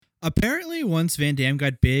Apparently, once Van Damme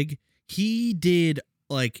got big, he did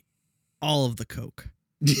like all of the coke.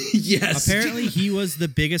 Yes. Apparently, he was the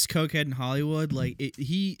biggest cokehead in Hollywood. Like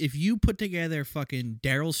if you put together fucking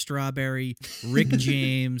Daryl Strawberry, Rick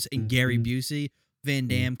James, and Gary Busey, Van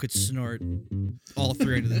Damme could snort all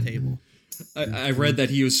three under the table. I read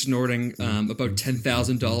that he was snorting about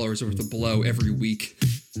 $10,000 worth of blow every week.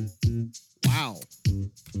 Wow.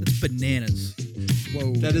 That's bananas.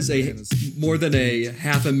 Whoa. That is bananas. more than a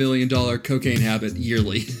 $500,000 cocaine habit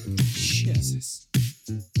yearly. Jesus.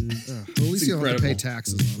 At least you don't have to pay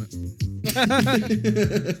taxes on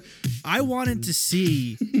it. I wanted to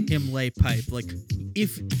see him lay pipe. Like,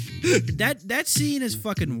 if that scene is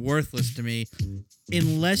fucking worthless to me,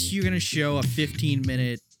 unless you're gonna show a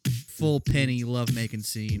 15-minute full penny lovemaking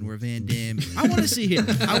scene where Van Damme. I want to see him.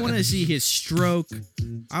 I want to see his stroke.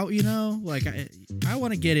 I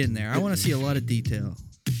want to get in there. I want to see a lot of detail.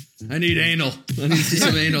 I need anal. I need to see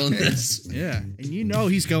some anal in this. Yeah, and you know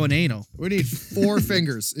he's going anal. We need 4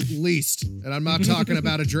 fingers at least, and I'm not talking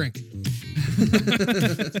about a drink.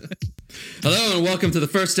 Hello and welcome to the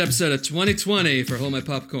first episode of 2020 for Hold My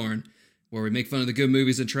Popcorn, where we make fun of the good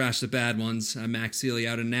movies and trash the bad ones. I'm Max Seeley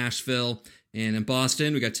out in Nashville, and in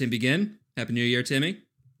Boston we got Tim Begin. Happy New Year, Timmy.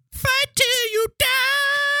 Fight till you die.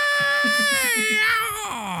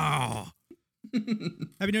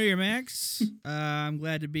 Happy New Year, Max. I'm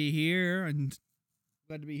glad to be here, and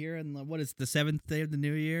what is the 7th day of the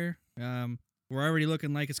new year? We're already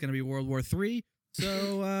looking like it's going to be World War III,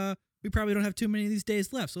 so we probably don't have too many of these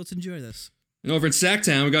days left, so let's enjoy this. And over in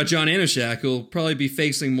Sacktown, we got John Anushak, who'll probably be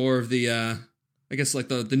facing more of the, I guess, like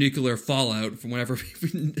the nuclear fallout from whenever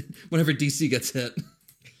DC gets hit.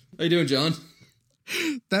 How you doing, John?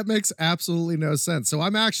 That makes absolutely no sense. So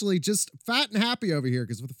I'm actually just fat and happy over here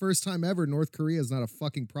because for the first time ever, North Korea is not a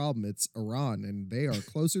fucking problem. It's Iran, and they are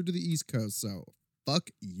closer to the East Coast, so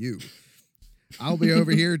fuck you. I'll be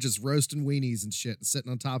over here just roasting weenies and shit and sitting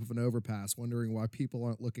on top of an overpass wondering why people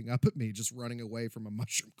aren't looking up at me just running away from a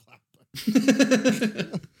mushroom cloud.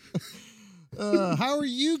 How are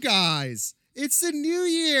you guys? It's the new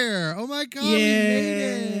year. Oh my God, we made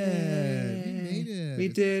it. We made it. We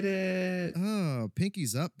did it. Oh,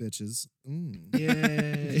 pinkies up, bitches.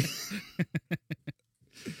 Yay.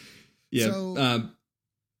 Yeah. So,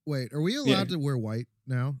 wait, are we allowed to wear white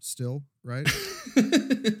now still, right?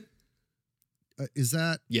 Is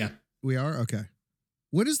that? Yeah. We are? Okay.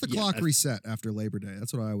 When does the clock reset after Labor Day?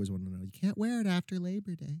 That's what I always want to know. You can't wear it after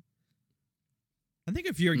Labor Day. I think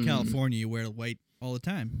if you're in California, you wear white all the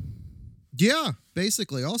time. Yeah,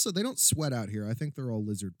 basically. Also, they don't sweat out here. I think they're all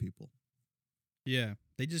lizard people. Yeah,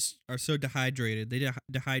 they just are so dehydrated. They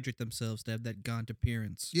dehydrate themselves to have that gaunt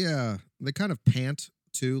appearance. Yeah, they kind of pant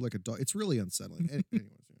too, like a dog. It's really unsettling. Anyways,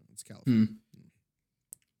 it's California.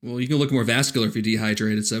 Well, you can look more vascular if you're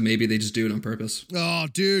dehydrated, so maybe they just do it on purpose. Oh,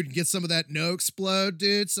 dude, get some of that no explode,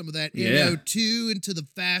 dude. Some of that NO2 into the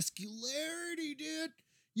vascularity, dude.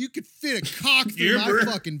 You could fit a cock through my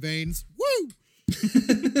fucking veins. Woo!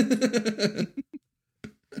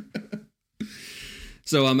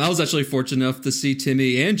 So I was actually fortunate enough to see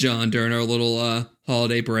Timmy and John during our little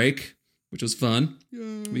holiday break, which was fun.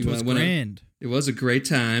 It was grand. It was a great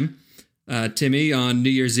time. Timmy, on New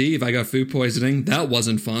Year's Eve, I got food poisoning. That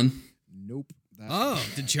wasn't fun. Nope.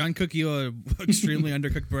 Did John cook you an extremely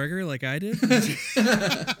undercooked burger like I did?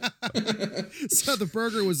 So the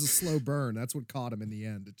burger was a slow burn. That's what caught him in the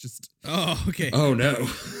end. It just... Oh, okay. Oh, no.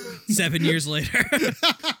 7 years later.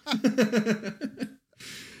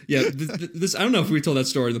 Yeah, this I don't know if we told that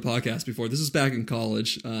story in the podcast before. This is back in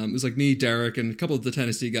college. It was like me, Derek, and a couple of the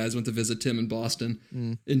Tennessee guys went to visit Tim in Boston.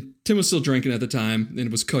 And Tim was still drinking at the time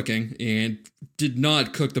and was cooking and did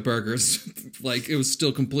not cook the burgers. Like, it was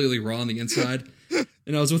still completely raw on the inside.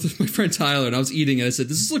 And I was with my friend Tyler, and I was eating it. I said,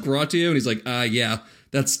 "Does this look raw to you?" And he's like, yeah,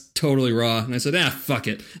 that's totally raw. And I said, fuck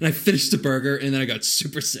it. And I finished the burger, and then I got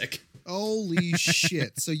super sick. Holy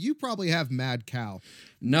shit. So you probably have mad cow.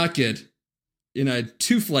 Not good. And I had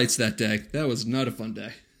 2 flights that day. That was not a fun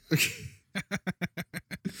day.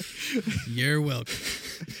 You're welcome.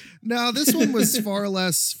 No, this one was far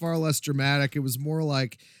less dramatic. It was more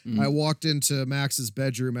like I walked into Max's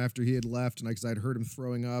bedroom after he had left, and because I'd heard him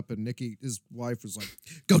throwing up, and Nikki, his wife, was like,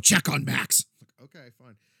 "Go check on Max." I'm like, okay,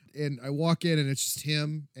 fine. And I walk in, and it's just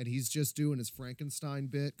him, and he's just doing his Frankenstein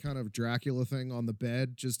bit, kind of Dracula thing on the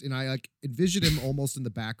bed. And I like envision him almost in the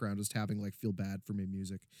background, just having like "Feel Bad for Me"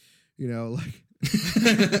 music. You know, like,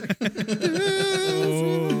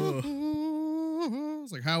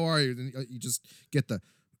 it's like, how are you? Then you just get the,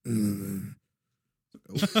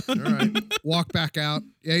 all right, walk back out.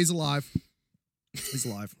 Yeah, he's alive. He's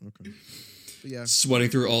alive. Okay. Yeah. Sweating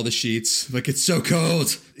through all the sheets. Like, it's so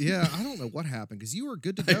cold. Yeah, I don't know what happened because you were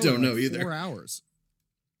good to go. I don't in know like either. 4 hours.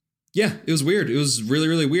 Yeah, it was weird. It was really,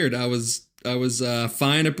 really weird. I was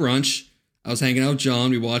fine at brunch. I was hanging out with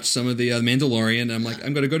John. We watched some of the Mandalorian. And I'm like,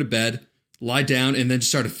 I'm going to go to bed, lie down, and then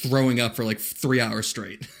just started throwing up for like 3 hours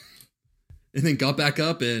straight. And then got back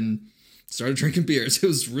up and started drinking beers. It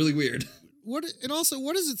was really weird. What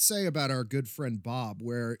does it say about our good friend Bob,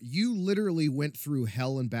 where you literally went through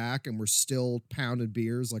hell and back and were still pounding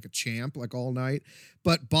beers like a champ, like all night?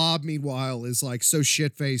 But Bob, meanwhile, is like so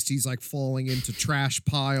shit-faced, he's like falling into trash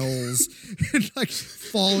piles and like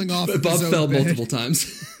falling off. But of Bob his own fell bed. multiple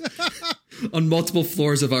times on multiple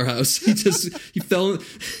floors of our house. He fell.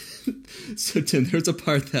 So Tim, there's a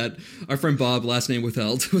part that our friend Bob, last name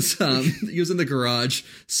withheld, was he was in the garage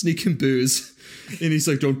sneaking booze, and he's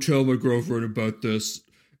like, "Don't tell my girlfriend about this."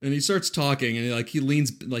 And he starts talking, and he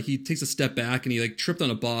leans, like he takes a step back, and he like tripped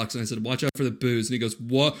on a box, and I said, "Watch out for the booze." And he goes,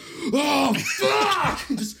 "What? Oh fuck!"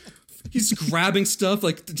 And he's grabbing stuff,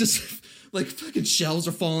 like fucking shells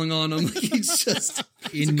are falling on him. Like he's just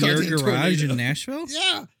In your garage in Nashville?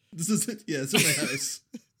 Yeah. This is it. Yeah, it's in my house.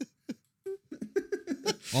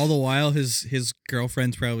 All the while, his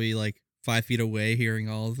girlfriend's probably like 5 feet away hearing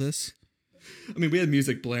all of this. I mean, we had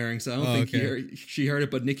music blaring, so I don't think she heard it,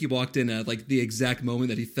 but Nikki walked in at like the exact moment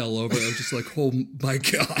that he fell over. I was just like, oh my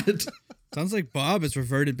God. Sounds like Bob has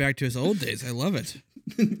reverted back to his old days. I love it.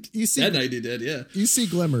 You see, That night he did, yeah. you see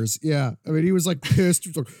glimmers. Yeah. I mean, he was like pissed. He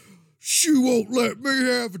was like, she won't let me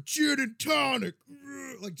have a gin and tonic.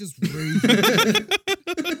 Like just raging.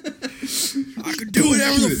 I can do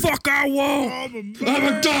whatever the fuck I want. I'm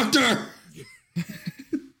a doctor!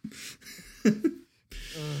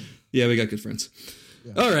 Yeah, we got good friends.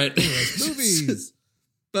 Yeah. All right. Movies.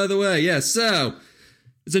 By the way, yeah, so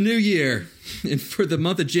it's a new year. And for the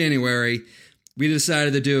month of January, we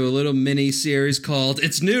decided to do a little mini series called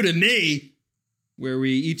It's New to Me, where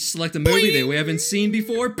we each select a movie that we haven't seen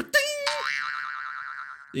before. Ba-ding!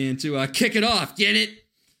 And to kick it off, get it?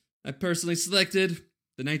 I personally selected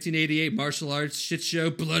the 1988 martial arts shit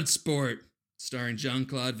show Bloodsport, starring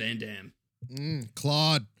Jean-Claude Van Damme.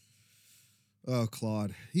 Claude. Oh,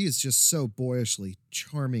 Claude. He is just so boyishly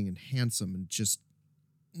charming and handsome and just,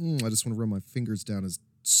 I just want to run my fingers down his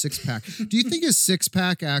six-pack. Do you think his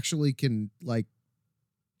six-pack actually can, like,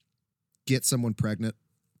 get someone pregnant?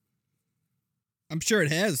 I'm sure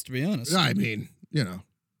it has, to be honest. I mean, you know.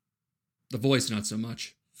 The voice, not so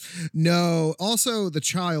much. No, also the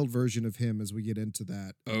child version of him as we get into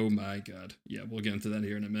that. Oh my God. Yeah, we'll get into that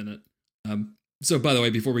here in a minute. So by the way,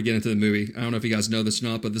 before we get into the movie, I don't know if you guys know this or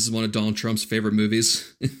not, but this is one of Donald Trump's favorite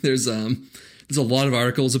movies. There's a lot of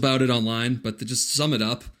articles about it online, but to just sum it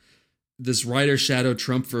up, this writer shadowed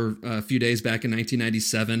Trump for a few days back in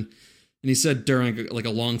 1997. And he said during like a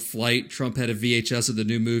long flight, Trump had a VHS of the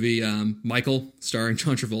new movie, Michael, starring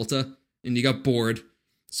John Travolta, and he got bored.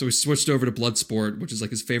 So he switched over to Bloodsport, which is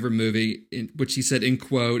like his favorite movie, which he said in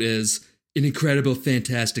quote is an incredible,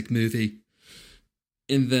 fantastic movie.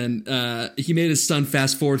 And then he made his son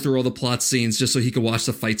fast forward through all the plot scenes just so he could watch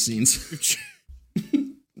the fight scenes.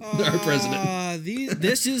 Our president.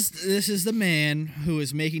 This is the man who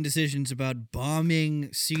is making decisions about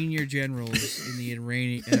bombing senior generals in the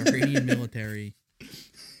Iranian military.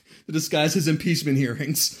 To disguise his impeachment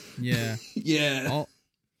hearings. Yeah. Yeah.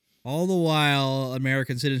 All the while,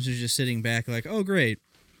 American citizens are just sitting back like, oh, great.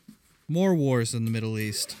 More wars in the Middle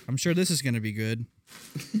East. I'm sure this is going to be good.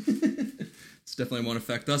 It's definitely won't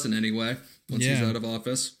affect us in any way once he's Yeah. out of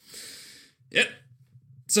office. Yep.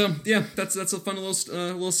 So, yeah, that's a fun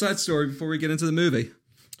little side story before we get into the movie.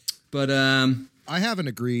 But, I haven't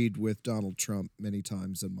agreed with Donald Trump many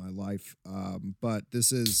times in my life, but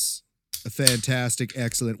this is a fantastic,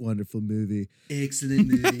 excellent, wonderful movie. excellent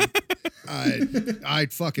movie. I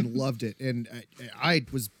fucking loved it, and I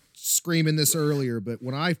was screaming this earlier, but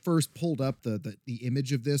when I first pulled up the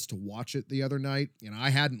image of this to watch it the other night, and I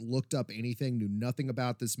hadn't looked up anything, knew nothing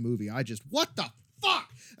about this movie, I just, what the fuck?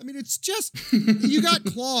 I mean, it's just, you got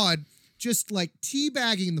Claude just like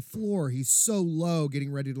teabagging the floor. He's so low,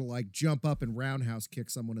 getting ready to like jump up and roundhouse kick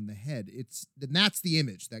someone in the head. And that's the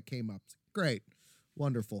image that came up. Great,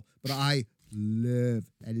 wonderful, but I love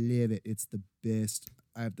it. It's the best.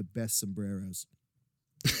 I have the best sombreros.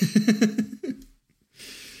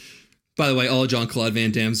 By the way, all of Jean-Claude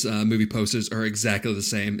Van Damme's movie posters are exactly the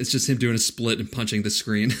same. It's just him doing a split and punching the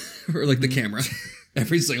screen or like the camera.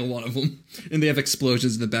 Every single one of them. And they have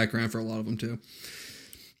explosions in the background for a lot of them too.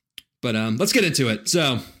 But let's get into it.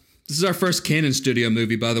 So this is our first Canon Studio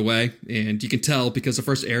movie, by the way. And you can tell because the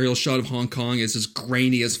first aerial shot of Hong Kong is just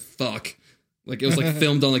grainy as fuck. Like it was like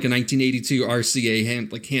filmed on like a 1982 RCA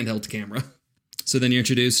handheld camera. So then you're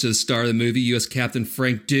introduced to the star of the movie, U.S. Captain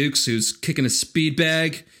Frank Dukes, who's kicking a speed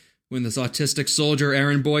bag when this autistic soldier,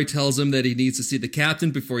 errand boy, tells him that he needs to see the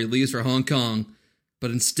captain before he leaves for Hong Kong.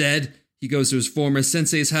 But instead, he goes to his former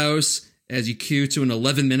sensei's house as you cue to an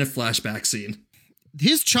 11-minute flashback scene.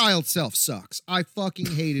 His child self sucks. I fucking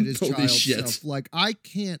hated his Holy child shit. self. Like, I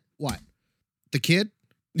can't. What? The kid?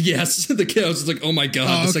 Yes, the kid was just like, oh my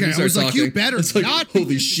god. Oh, The second okay. he I was started like, talking, you better it's like, not be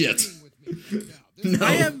holy shit. disagreeing with me. No.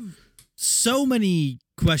 I have so many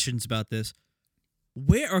questions about this.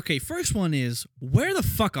 Okay, first one is, where the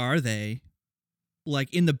fuck are they? Like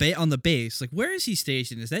on the base. Like, where is he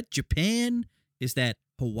stationed? Is that Japan? Is that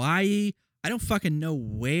Hawaii? I don't fucking know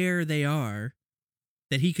where they are.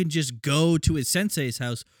 That he can just go to his sensei's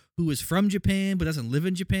house, who is from Japan but doesn't live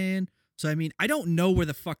in Japan. So I mean, I don't know where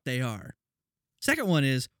the fuck they are. Second one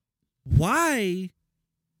is, why,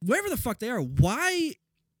 wherever the fuck they are, why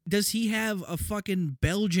does he have a fucking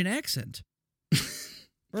Belgian accent?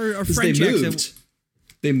 Or a 'Cause French they moved. accent?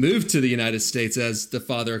 They moved to the United States, as the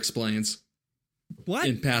father explains What?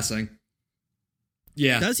 in passing.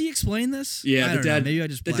 Yeah. Does he explain this? Yeah, I the don't know. dad. Maybe I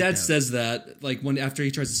just the blacked dad out. says that like when after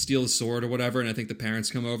he tries to steal the sword or whatever, and I think the parents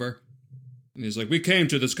come over, and he's like, "We came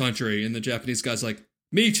to this country," and the Japanese guy's like,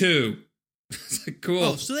 "Me too." It's like cool.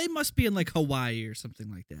 Oh, so they must be in like Hawaii or something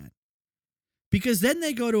like that. Because then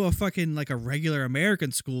they go to a fucking like a regular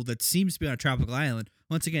American school that seems to be on a tropical island.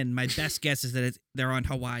 Once again, my best guess is that they're on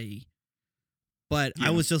Hawaii. But Yeah. I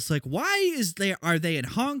was just like, why are they in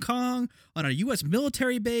Hong Kong on a U.S.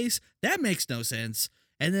 military base? That makes no sense.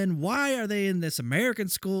 And then why are they in this American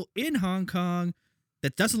school in Hong Kong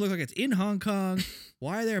that doesn't look like it's in Hong Kong?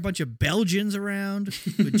 Why are there a bunch of Belgians around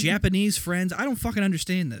with Japanese friends? I don't fucking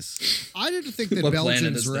understand this. I didn't think that What planet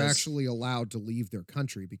Belgians is were this? actually allowed to leave their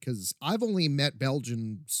country because I've only met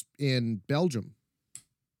Belgians in Belgium.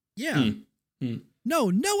 Yeah. No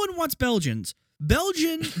one wants Belgians.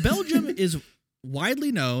 Belgium is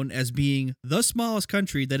widely known as being the smallest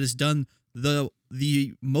country that has done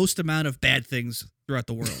the most amount of bad things throughout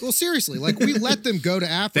the world. Well, seriously, like we let them go to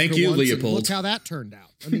Africa Thank you, once, and Leopold. look how that turned out.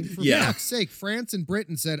 I mean, for Yeah. fuck's sake, France and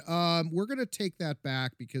Britain said, we're going to take that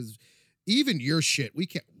back because even your shit, we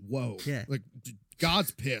can't. Whoa. Yeah. Like,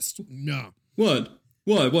 God's pissed. No. What?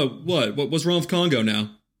 What's wrong with Congo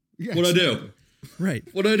now? Yeah, What'd I do? Right.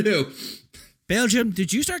 What'd I do? Belgium,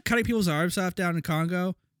 did you start cutting people's arms off down in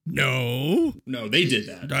Congo? No. No, they did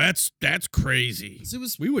that. That's crazy. 'Cause it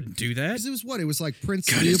was, We wouldn't do that. 'cause it was what? It was like Prince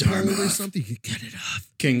Cut his arm Leopold or off. something. You cut it off.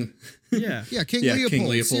 King. Yeah. Yeah, King Yeah, Leopold. King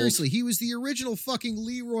Leopold. Seriously, he was the original fucking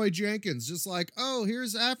Leroy Jenkins. Just like, oh,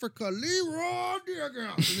 here's Africa, Leroy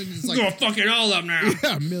Jenkins. And then it's like, fuck it all up now.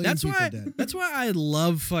 yeah, a million That's people why dead. that's why I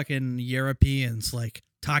love fucking Europeans like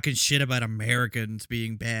talking shit about Americans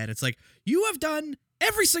being bad. It's like, you have done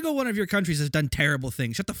every single one of your countries has done terrible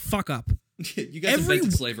things. Shut the fuck up. You guys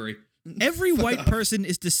invented slavery. Every white person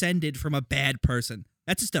is descended from a bad person.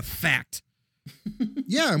 That's just a fact.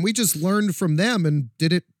 Yeah, and we just learned from them and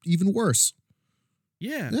did it even worse.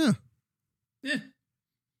 Yeah. Yeah. Yeah.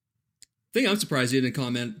 Thing I'm surprised you didn't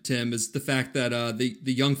comment, Tim, is the fact that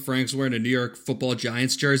the young Frank's wearing a New York Football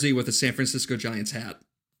Giants jersey with a San Francisco Giants hat.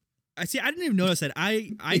 I see. I didn't even notice that.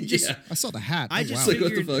 I just Yeah. I saw the hat. I Oh, just wow. It's like,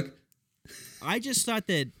 what the figured- fuck? I just thought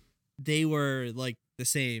that they were like the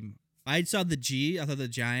same. I saw the G, I thought the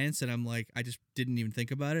Giants, and I'm like, I just didn't even think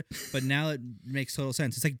about it. But now it makes total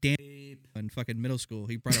sense. It's like Dan in fucking middle school.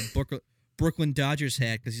 He brought a Brooklyn Dodgers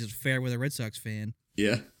hat because he's a fair weather Red Sox fan.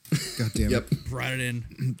 Yeah. God damn Yep. Brought it in.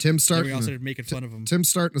 it. Tim's Then we all starting. started making fun of him. Tim's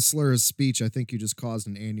starting to slur his speech. I think you just caused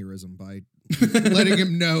an aneurysm by letting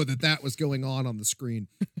him know that was going on the screen.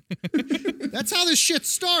 That's how this shit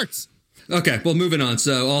starts. Okay, well, moving on.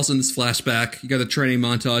 So, also in this flashback, you got the training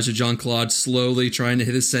montage of Jean-Claude slowly trying to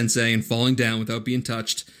hit his sensei and falling down without being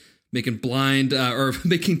touched, making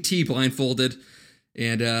making T blindfolded,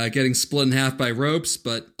 and getting split in half by ropes.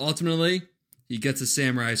 But ultimately, he gets a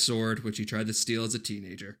samurai sword, which he tried to steal as a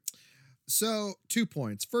teenager. So 2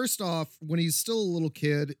 points. First off, when he's still a little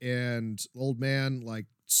kid and old man like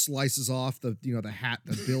slices off the hat,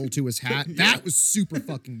 the bill to his hat, that was super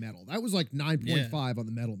fucking metal. That was like 9.5 on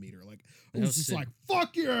the metal meter. Like it That was was just sick. like,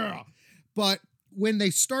 fuck yeah. But when they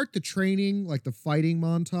start the training, like the fighting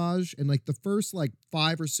montage, and like the first like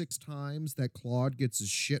 5 or 6 times that Claude gets his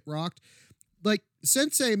shit rocked, like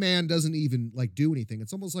Sensei Man doesn't even like do anything.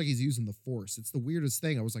 It's almost like he's using the force. It's the weirdest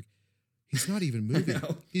thing. I was like, he's not even moving.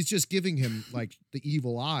 know. He's just giving him like the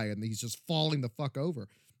evil eye, and he's just falling the fuck over.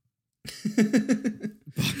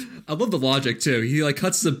 I love the logic too. He like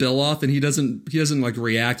cuts the bill off and he doesn't like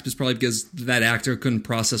react. It's probably because that actor couldn't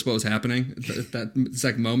process what was happening at that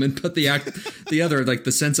exact moment. But the other like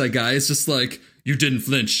the sensei guy is just like, You didn't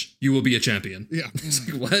flinch. You will be a champion. Yeah. It's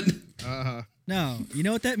like, what? Uh-huh. No, you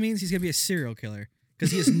know what that means? He's gonna be a serial killer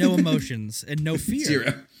because he has no emotions and no fear.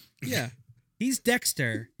 Zero. Yeah, he's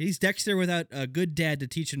Dexter. He's Dexter without a good dad to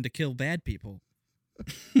teach him to kill bad people.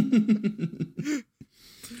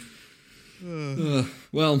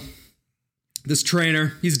 Well, this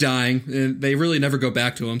trainer, he's dying, and they really never go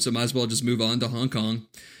back to him, so might as well just move on to Hong Kong.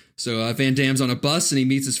 So Van Damme's on a bus, and he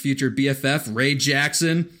meets his future BFF, Ray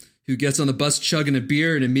Jackson, who gets on the bus chugging a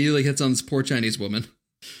beer and immediately hits on this poor Chinese woman.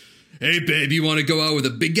 Hey, babe, you want to go out with a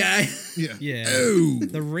big guy? Yeah. Yeah. Oh.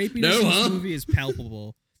 The rapiness No, in this huh? movie is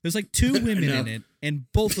palpable. There's like 2 women know. in it,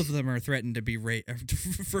 and both of them are threatened to be raped.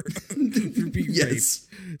 For being Yes.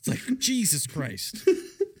 raped. It's like, Jesus Christ.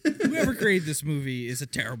 Whoever created this movie is a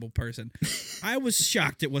terrible person. I was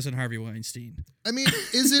shocked it wasn't Harvey Weinstein. I mean,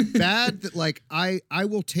 is it bad that like I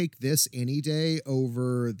will take this any day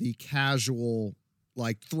over the casual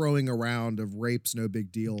like throwing around of rapes no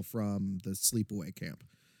big deal from the sleepaway camp?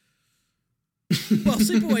 Well,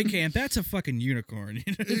 Sleepaway Camp, that's a fucking unicorn.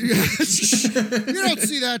 You don't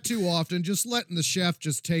see that too often. Just letting the chef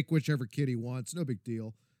just take whichever kid he wants. No big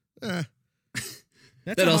deal. That's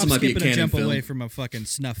That a also hop, might be a skip, and canon jump film. away from a fucking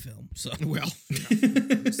snuff film. So Well,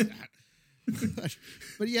 there's that.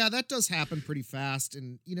 But yeah, that does happen pretty fast.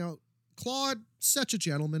 And, you know, Claude, such a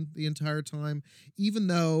gentleman the entire time, even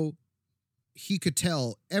though he could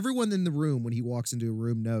tell everyone in the room when he walks into a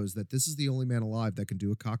room knows that this is the only man alive that can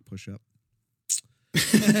do a cock push-up.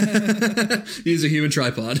 He's a human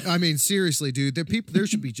tripod. I mean, seriously, dude, there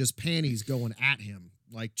should be just panties going at him.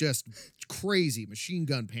 Like just crazy machine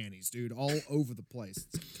gun panties, dude, all over the place.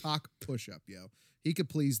 It's a cock push-up, yo. He could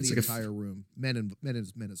please the It's like entire room, men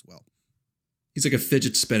as well. He's like a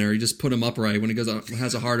fidget spinner. You just put him upright. When he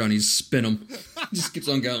has a hard on, you spin him. Just keeps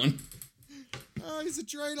on going. Oh, he's a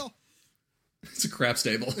dreidel. It's a crap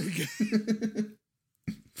stable.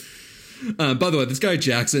 By the way, this guy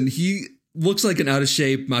Jackson, he looks like an out of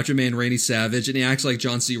shape Macho Man Randy Savage, and he acts like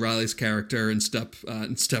John C. Reilly's character in Step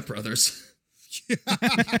Brothers.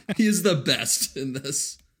 He is the best in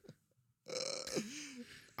this.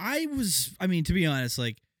 I mean, to be honest,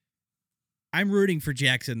 like, I'm rooting for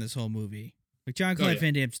Jackson this whole movie. Like, Jean-Claude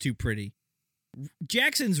Van Damme's too pretty.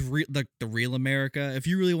 Jackson's the real America. If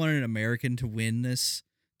you really wanted an American to win this,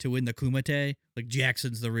 to win the Kumite, like,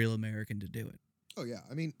 Jackson's the real American to do it. Oh yeah,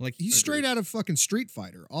 I mean, Like, he's straight out of fucking Street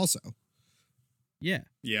Fighter. Also, Yeah.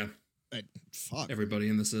 Yeah, fuck. everybody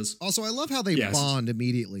in this is. Also, I love how they Yes. bond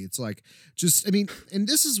immediately. It's like, just, I mean, and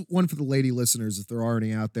this is one for the lady listeners if there are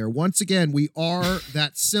any out there. Once again, we are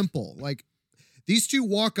that simple. Like, these two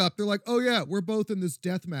walk up, they're like, oh yeah, we're both in this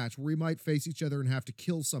death match where we might face each other and have to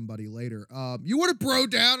kill somebody later. You want to bro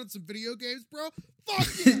down on some video games, bro? Fuck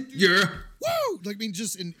yeah, dude. Yeah. Woo! Like, I mean,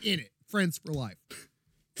 just in it. Friends for life.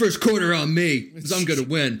 First quarter on me, because I'm going to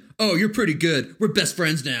win. Oh, you're pretty good. We're best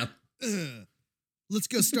friends now. Let's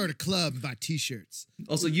go start a club and buy t-shirts.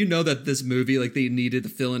 Also, you know that this movie, like, they needed to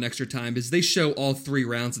fill in extra time, is they show all 3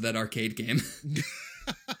 rounds of that arcade game.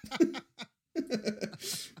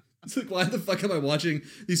 It's like, why the fuck am I watching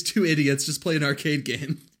these 2 idiots just play an arcade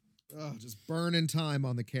game? Oh, just burning time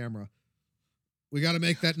on the camera. We got to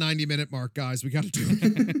make that 90-minute mark, guys. We got to do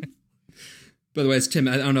it. By the way, it's Tim.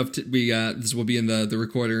 I don't know if this will be in the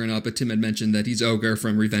recorder or not, but Tim had mentioned that he's Ogre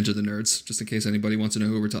from Revenge of the Nerds, just in case anybody wants to know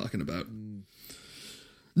who we're talking about.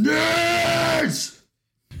 Nerds!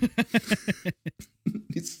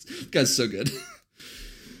 This guy's so good.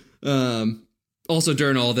 Also,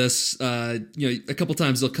 during all this, a couple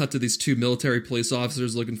times they'll cut to these 2 military police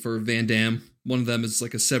officers looking for Van Damme. One of them is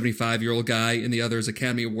like a 75-year-old guy, and the other is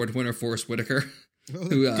Academy Award winner Forrest Whitaker.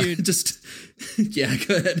 Who Dude. just yeah,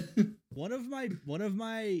 go ahead. One of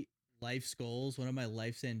my life's goals, one of my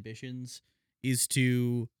life's ambitions is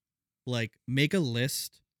to like make a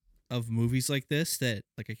list of movies like this that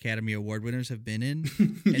like Academy Award winners have been in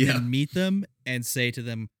and Yeah. then meet them and say to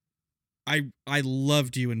them, I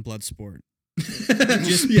loved you in Bloodsport.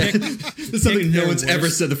 Just pick- That's something pick no their one's ever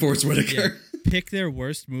worst- said to Forrest Whitaker. Pick their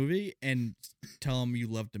worst movie and tell them you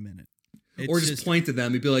loved them in it. It's Or just point to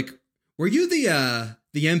them and be like, "Were you the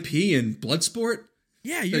MP in Bloodsport?"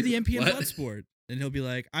 yeah, you're like, the MP in what? Bloodsport. And he'll be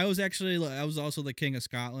like, I was also the King of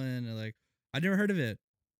Scotland. And like, I'd never heard of it.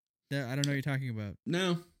 Yeah, I don't know what you're talking about.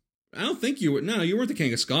 No, I don't think you were. No, you weren't the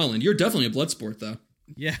King of Scotland. You're definitely in Bloodsport, though.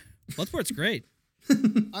 Yeah, Bloodsport's great.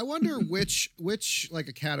 I wonder which like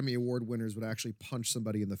Academy Award winners would actually punch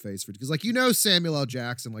somebody in the face for, because like, you know, Samuel L.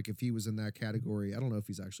 Jackson, like if he was in that category, I don't know if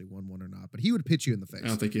he's actually won one or not, but he would pitch you in the face. I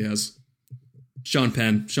don't think he has. Sean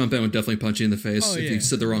Penn would definitely punch you in the face Oh, if yeah. you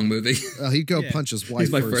said the wrong movie. He'd go Yeah. punch his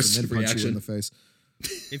wife my first first and then punch you in reaction. the face.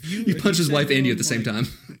 If you He punched his said wife to Andy him, at the same like, time.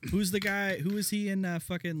 Who's the guy? Who is he in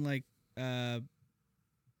fucking like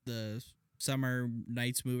the Summer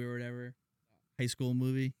Nights movie or whatever, high school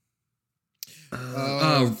movie?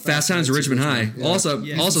 Fast Times at Richmond High. Yeah. Also,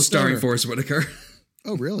 Yeah. also He's a starring stoner. Forrest Whitaker.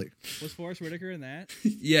 Oh, really? Was Forrest Whitaker in that?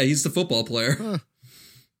 Yeah, he's the football player Huh.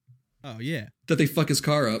 Oh yeah. that they fuck his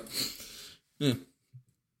car up. Yeah.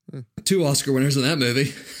 2 Oscar winners in that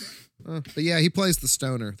movie. But yeah, he plays the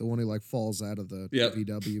stoner, the one who like falls out of the Yep.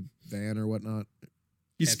 VW van or whatnot.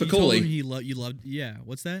 He's If you told him Spicoli. you loved. Yeah.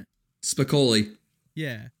 What's that? Spicoli.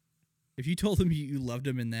 Yeah. If you told him you loved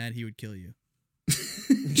him in that, he would kill you.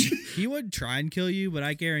 He would try and kill you, but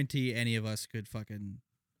I guarantee any of us could fucking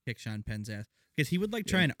kick Sean Penn's ass. Because he would like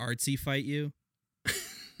try and artsy fight you.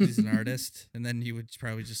 He's an artist, and then he would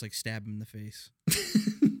probably just like stab him in the face.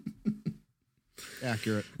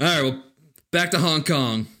 Accurate. All right, well, back to Hong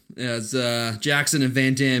Kong. As Jackson and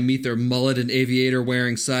Van Damme meet their mullet and aviator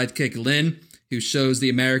wearing sidekick Lin, who shows the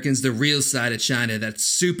Americans the real side of China that's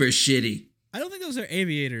super shitty. I don't think those are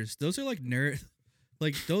aviators. Those are like nerd.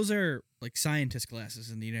 Like those are like scientist glasses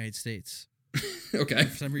in the United States. Okay.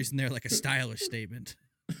 For some reason, they're like a stylish statement.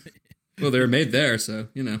 Well, they were made there, so,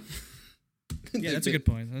 you know. Yeah, that's a good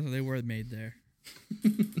point. They were made there.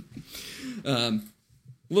 A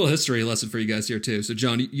little history lesson for you guys here, too. So,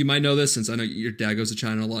 John, you might know this since I know your dad goes to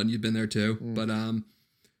China a lot and you've been there, too. But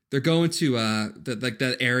they're going to,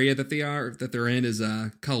 that area that they're in is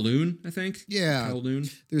Kowloon, I think. Yeah.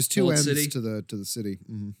 Kowloon. There's 2 Walled ends city. to the city.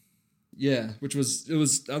 Mhm. Yeah, which was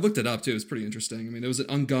I looked it up too. It was pretty interesting. I mean, there was an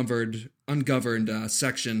ungoverned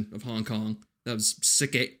section of Hong Kong that was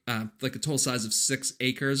like a total size of 6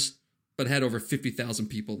 acres, but had over 50,000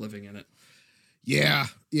 people living in it. Yeah.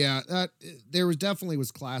 There was definitely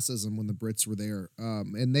classism when the Brits were there,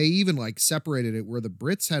 and they even like separated it where the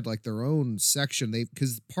Brits had like their own section.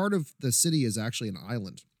 Because part of the city is actually an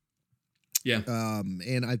island. Yeah.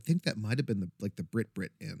 And I think that might have been the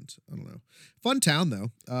Brit end. I don't know. Fun town though.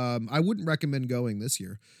 I wouldn't recommend going this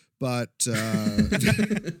year, but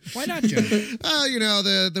Why not, Joe? you know,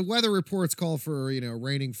 the weather reports call for, you know,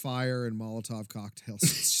 raining fire and Molotov cocktails.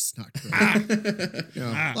 It's just not great. You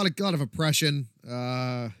know, a lot of oppression.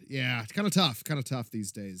 Yeah, it's kind of tough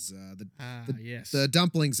these days. Yes. The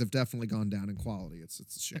dumplings have definitely gone down in quality. It's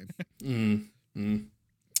a shame.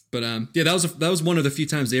 But yeah, that was one of the few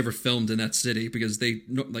times they ever filmed in that city because they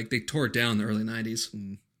tore it down in the early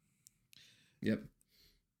 90s. Yep.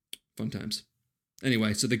 Fun times.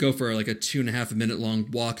 Anyway, so they go for like a 2.5 minute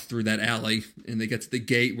long walk through that alley, and they get to the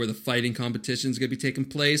gate where the fighting competition is going to be taking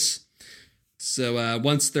place. So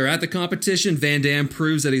once they're at the competition, Van Damme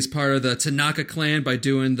proves that he's part of the Tanaka clan by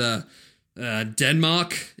doing the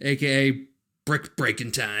Denmark, aka brick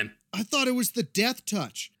breaking time. I thought it was the death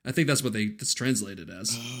touch. I think that's what that's translated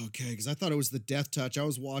as. Oh, okay, because I thought it was the death touch. I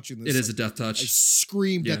was watching this. It is a death touch. I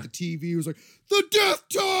screamed Yeah. at the TV. It was like, the death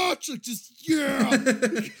touch! Like, just, yeah!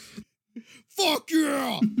 Fuck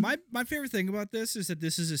yeah! My favorite thing about this is that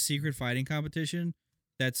this is a secret fighting competition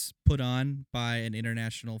that's put on by an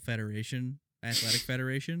international federation, athletic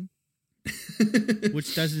federation,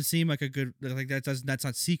 which doesn't seem like a good that's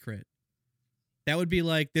not secret. That would be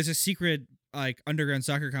like there's a secret like underground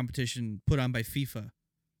soccer competition put on by FIFA.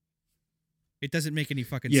 It doesn't make any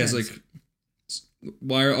fucking Yeah, sense. it's like,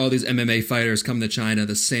 why are all these MMA fighters coming to China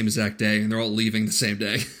the same exact day and they're all leaving the same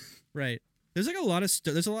day? Right. There's like a lot of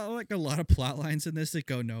there's a lot of plot lines in this that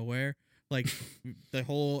go nowhere. Like the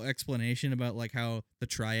whole explanation about like how the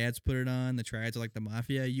triads put it on. The triads are like the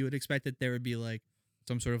mafia. You would expect that there would be like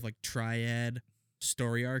some sort of like triad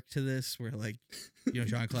story arc to this, where like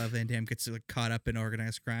Jean-Claude Van Damme gets like caught up in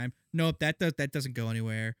organized crime. Nope, that doesn't go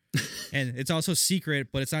anywhere. And it's also secret,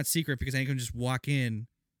 but it's not secret because anyone can just walk in.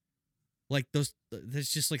 Like there's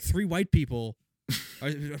just like 3 white people are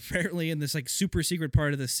apparently in this like super secret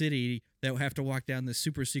part of the city that have to walk down this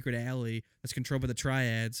super secret alley that's controlled by the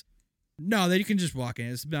triads. No, you can just walk in.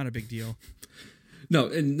 It's not a big deal. No,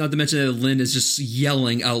 and not to mention that Lynn is just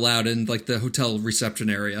yelling out loud in like the hotel reception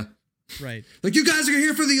area. Right. Like, you guys are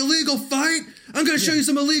here for the illegal fight? I'm going to show you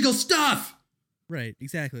some illegal stuff. Right,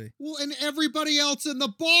 exactly. Well, and everybody else in the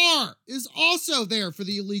bar is also there for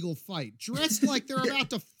the illegal fight, dressed like they're about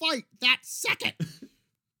to fight that second.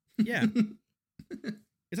 Yeah.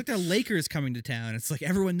 It's like the Lakers coming to town. It's like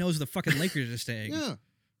everyone knows the fucking Lakers are staying. Yeah.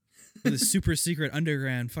 For this super secret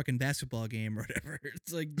underground fucking basketball game or whatever.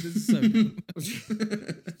 It's like, this is so dumb.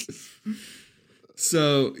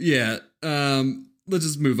 So, yeah. Let's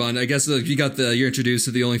just move on. I guess you're introduced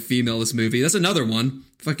to the only female in this movie. That's another one.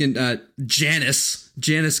 Fucking Janice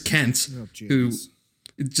Kent, Oh, who Janice.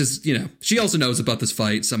 just, she also knows about this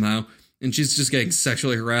fight somehow. and she's just getting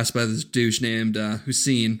sexually harassed by this douche named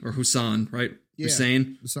Hussein, right? Yeah,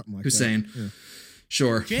 Hussein? something like Hussein. that. Yeah.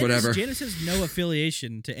 Sure, whatever. Janice has no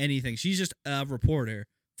affiliation to anything. She's just a reporter.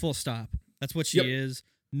 Full stop. That's what she is.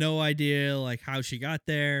 No idea like how she got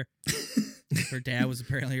there. Her dad was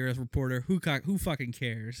apparently a reporter. Who fucking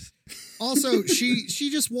cares? Also, she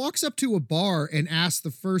just walks up to a bar and asks the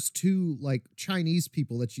first two like Chinese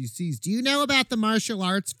people that she sees, "Do you know about the martial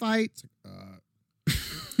arts fight?"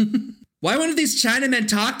 Why won't these Chinamen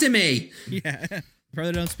talk to me? Yeah.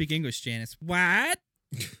 Probably don't speak English, Janice. What?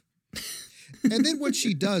 And then when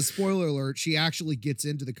she does, spoiler alert, she actually gets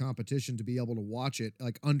into the competition to be able to watch it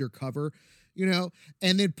like undercover, you know,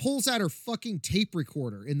 and then pulls out her fucking tape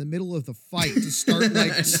recorder in the middle of the fight to start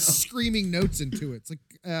like screaming notes into it. It's like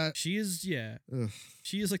she is ugh.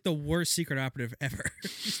 she is like the worst secret operative ever.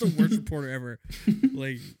 She's the worst reporter ever.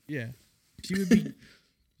 Like, yeah. She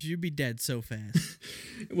would be dead so fast.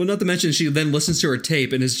 Well, not to mention she then listens to her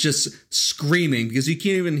tape and is just screaming because you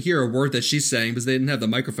can't even hear a word that she's saying because they didn't have the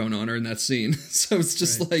microphone on her in that scene. So it's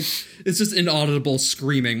just like, it's just inaudible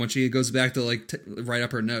screaming when she goes back to like write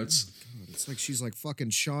up her notes. God, it's like she's like fucking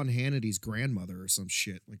Sean Hannity's grandmother or some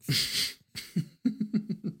shit. Like,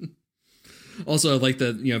 also, I like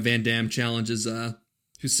that, you know, Van Damme challenges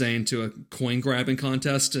Hussein to a coin grabbing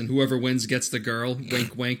contest and whoever wins gets the girl.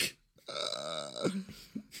 Wink, wink.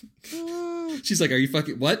 She's like, "Are you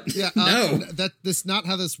fucking what?" yeah, no, that's not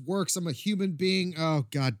how this works. I'm a human being. Oh,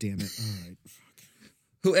 god damn it! All right,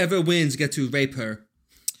 whoever wins get to rape her.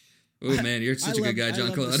 Oh man, you're such a good guy,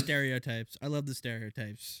 John Claude. Claude. Stereotypes. I love the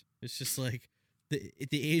stereotypes. It's just like the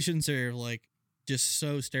Asians are like just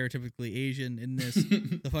so stereotypically Asian in this.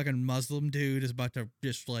 The fucking Muslim dude is about to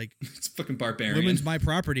just like, it's fucking barbarian. Women's my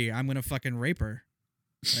property. I'm gonna fucking rape her.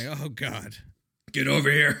 Like, oh god, get over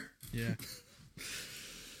here. Yeah.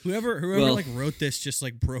 Whoever like wrote this just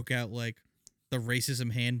like broke out like the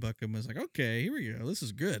racism handbook and was like, okay, here we go. This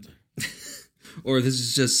is good. Or this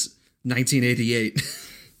is just 1988.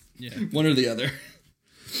 Yeah. One or the other.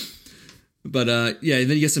 But yeah, then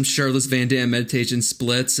you get some shirtless Van Damme meditation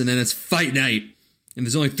splits, and then it's fight night. And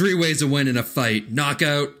there's only 3 ways to win in a fight: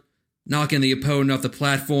 knockout, knocking the opponent off the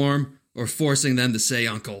platform, or forcing them to say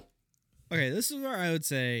uncle. Okay, this is where I would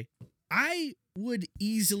say I would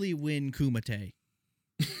easily win Kumite.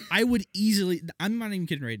 I'm not even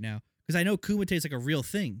kidding right now, because I know Kumite is like a real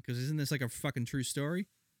thing, because isn't this like a fucking true story?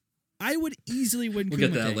 I would easily win Kumite. We'll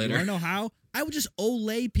get that later. You want to know how? I would just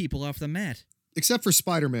Olay people off the mat. except for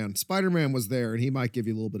Spider-Man. Spider-Man was there, and he might give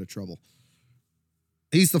you a little bit of trouble.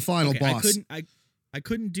 He's the final boss. I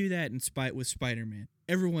couldn't do that with Spider-Man.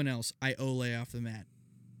 Everyone else, I Olay off the mat.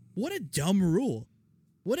 What a dumb rule.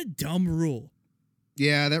 What a dumb rule.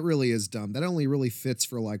 Yeah, that really is dumb. That only really fits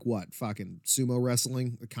for like what? Fucking sumo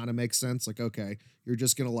wrestling. It kind of makes sense. Like, okay, you're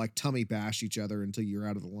just going to like tummy bash each other until you're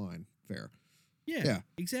out of the line. Fair. Yeah,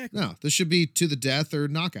 exactly. No, this should be to the death or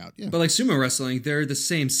knockout. Yeah. But like sumo wrestling, they're the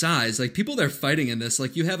same size. Like people that are fighting in this,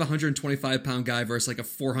 like you have a 125-pound guy versus like a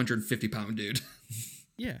 450-pound dude.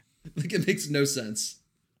 Yeah. Like it makes no sense.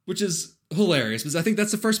 Which is hilarious because I think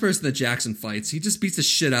that's the first person that Jackson fights. He just beats the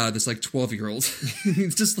shit out of this like 12-year-old.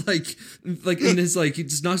 He's just like in his like he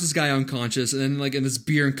just knocks this guy unconscious, and then like in this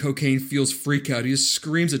beer and cocaine fuels freak out, he just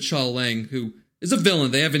screams at Cha Lang, who is a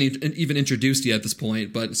villain. They haven't even introduced yet at this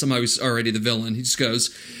point, but somehow he's already the villain. He just goes,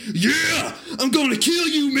 "Yeah, I'm going to kill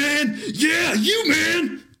you, man. Yeah, you,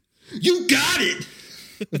 man. You got it."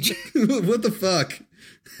 What the fuck?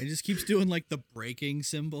 He just keeps doing like the breaking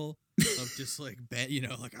symbol of just like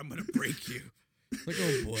like I'm gonna break you. Like,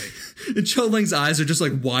 oh boy. And Cha Lang's eyes are just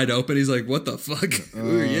like wide open. He's like, "What the fuck?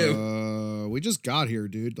 Who are you?" We just got here,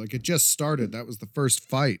 dude. Like it just started. That was the first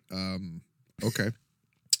fight. Okay.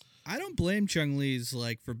 I don't blame Chung Lee's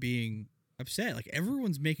like for being upset. Like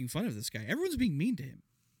everyone's making fun of this guy. Everyone's being mean to him.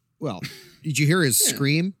 Well, did you hear his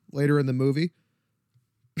scream later in the movie?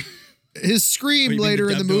 His scream later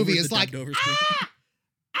in the movie is like,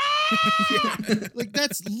 like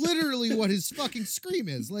that's literally what his fucking scream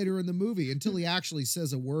is later in the movie until he actually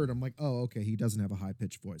says a word. I'm like, oh, okay, he doesn't have a high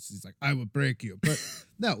pitched voice. He's like, I would break you. But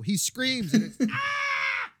no, he screams and it's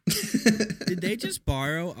Did they just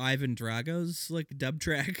borrow Ivan Drago's like dub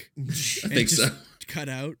track? I think so. Cut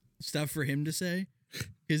out stuff for him to say?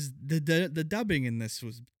 Because the dubbing in this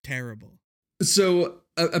was terrible. So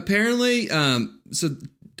apparently, Chung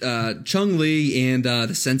Lee and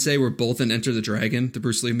the Sensei were both in Enter the Dragon, the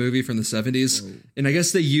Bruce Lee movie from the 70s, and I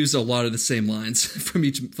guess they used a lot of the same lines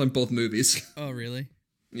from both movies. Oh, really?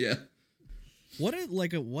 Yeah. What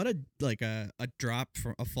a drop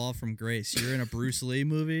from a fall from grace. You're in a Bruce Lee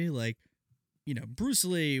movie, like, Bruce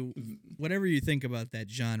Lee. Whatever you think about that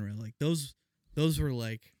genre, like those were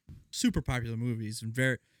like super popular movies and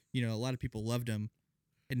very, a lot of people loved him.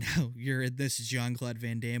 And now you're in this Jean-Claude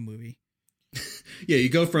Van Damme movie. Yeah, you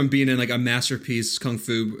go from being in like a masterpiece kung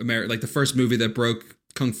fu, like the first movie that broke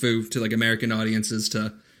kung fu to like American audiences,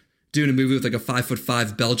 to doing a movie with like a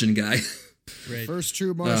 5'5" Belgian guy. Right. First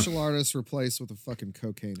true martial artist replaced with a fucking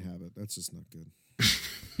cocaine habit. That's just not good.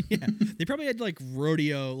 Yeah, they probably had like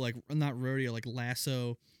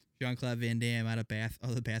lasso Jean-Claude Van Damme out of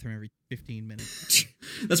the bathroom every 15 minutes.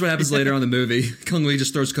 That's what happens later on in the movie. Kung Lee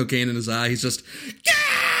just throws cocaine in his eye. He's just,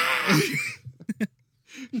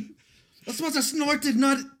 I'm supposed to snort it,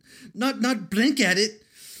 not blink at it.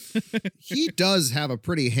 He does have a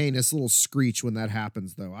pretty heinous little screech when that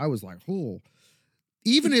happens, though. I was like, oh.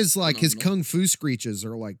 Even his kung fu screeches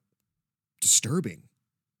are like disturbing.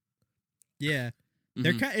 Yeah,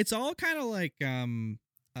 they're it's all kind of like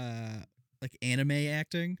anime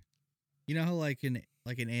acting. You know how like in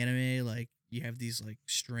anime, like you have these like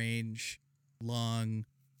strange, long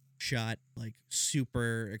shot, like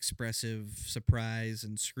super expressive surprise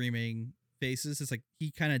and screaming faces. It's like he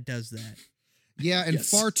kind of does that. Yeah, and Yes.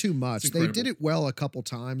 far too much. They did it well a couple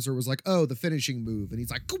times, or it was like, oh, the finishing move, and he's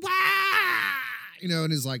like, "Wah!"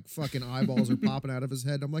 And his like fucking eyeballs are popping out of his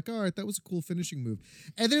head. I'm like, all right, that was a cool finishing move.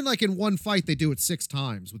 And then like in one fight, they do it 6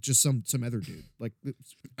 times with just some other dude. Like,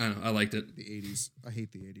 I don't know, I liked it. The 80s. I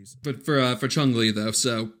hate the 80s. But for Chung Lee though,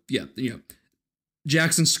 so yeah,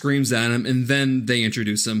 Jackson screams at him, and then they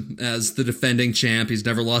introduce him as the defending champ. He's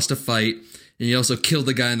never lost a fight, and he also killed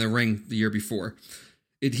the guy in the ring the year before.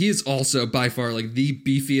 He is also by far like the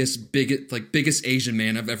beefiest, biggest Asian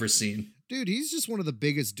man I've ever seen. Dude, he's just one of the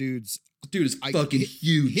biggest dudes. Dude is fucking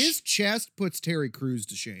huge. His chest puts Terry Crews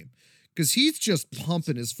to shame because he's just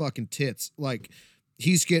pumping his fucking tits like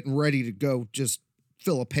he's getting ready to go just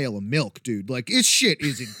fill a pail of milk, dude. Like his shit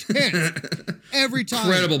is intense every time.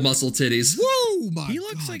 Incredible muscle titties. Woo, my He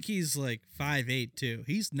looks God. like he's like 5'8" too.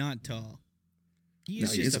 He's not tall. He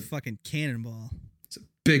is No, just a fucking cannonball.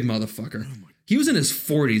 Big motherfucker. He was in his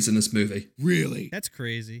 40s in this movie. Really? That's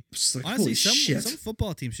crazy. Just like, Honestly, holy shit. some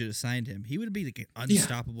football team should have signed him. He would be like an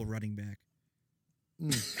unstoppable running back.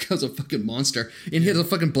 Guy's a fucking monster. And he has a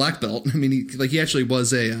fucking black belt. I mean, he actually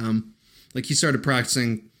was a, he started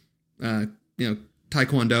practicing,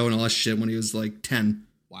 Taekwondo and all that shit when he was like 10.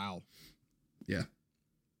 Wow. Yeah.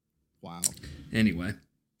 Wow. Anyway.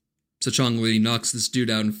 So Chung Lee knocks this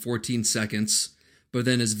dude out in 14 seconds. But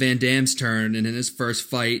then it's Van Damme's turn, and in his first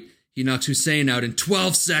fight, he knocks Hussein out in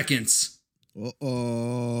 12 seconds.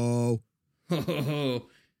 Uh-oh. Oh,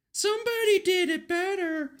 somebody did it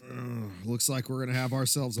better. Looks like we're going to have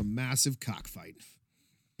ourselves a massive cockfight.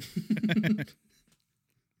 Good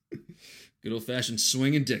old-fashioned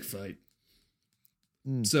swing and dick fight.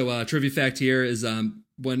 So, trivia fact here is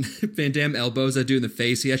when Van Damme elbows that dude in the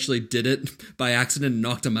face, he actually did it by accident and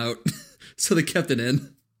knocked him out. So they kept it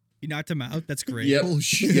in. You knocked him out? That's great. Yep. Oh,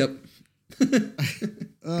 shit. Yep.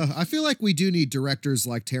 I feel like we do need directors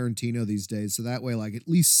like Tarantino these days, so that way, like, at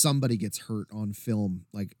least somebody gets hurt on film,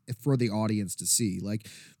 like, for the audience to see. Like,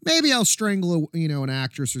 maybe I'll strangle, an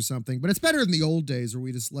actress or something, but it's better than the old days where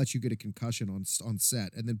we just let you get a concussion on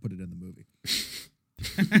set and then put it in the movie.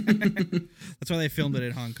 That's why they filmed it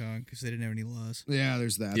in Hong Kong, because they didn't have any laws. Yeah,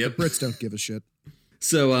 there's that. Yep. The Brits don't give a shit.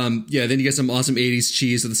 So, then you get some awesome 80s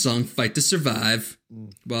cheese with the song Fight to Survive,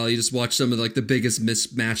 while you just watch some of, like, the biggest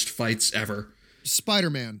mismatched fights ever.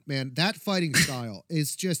 Spider-Man, man, that fighting style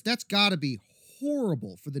is just, that's gotta be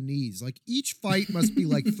horrible for the knees. Like, each fight must be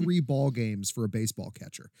like 3 ball games for a baseball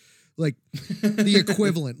catcher. Like, the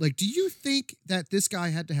equivalent. Like, do you think that this guy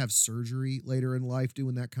had to have surgery later in life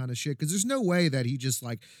doing that kind of shit? Because there's no way that he just,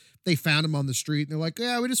 like, they found him on the street and they're like,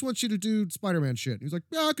 yeah, we just want you to do Spider-Man shit. And he's like,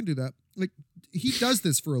 yeah, I can do that. Like, he does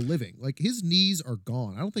this for a living. Like, his knees are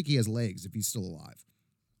gone. I don't think he has legs if he's still alive.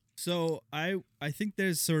 So I think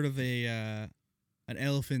there's sort of an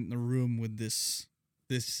elephant in the room with this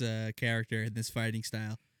character and this fighting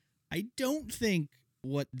style. I don't think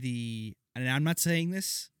and I'm not saying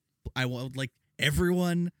this, I want like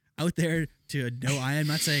everyone out there to know I am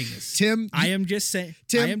not saying this. Tim, I am just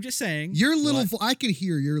saying your little I can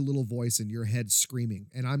hear your little voice in your head screaming,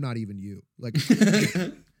 and I'm not even you. Like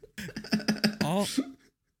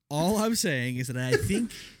all I'm saying is that I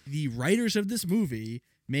think the writers of this movie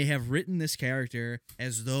may have written this character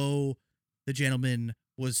as though the gentleman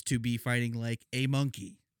was to be fighting like a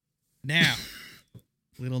monkey. Now,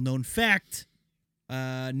 little known fact,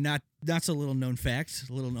 not so little known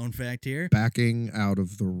fact here. backing out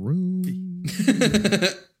of the room.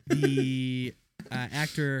 The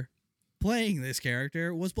actor playing this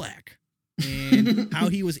character was black, and how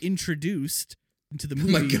he was introduced into the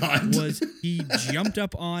my movie God. was he jumped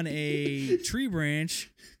up on a tree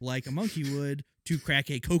branch like a monkey would to crack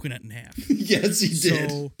a coconut in half. Yes, he did.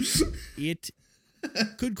 So it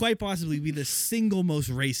could quite possibly be the single most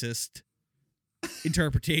racist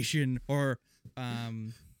interpretation or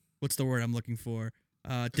what's the word I'm looking for?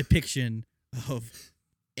 Depiction of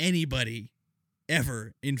anybody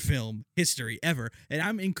ever in film history ever. And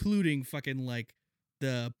I'm including fucking like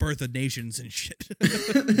the birth of nations and shit.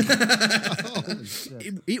 Holy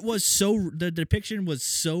shit. It was so, the depiction was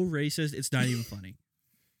so racist, it's not even funny.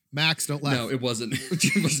 Max, don't laugh. No, it wasn't.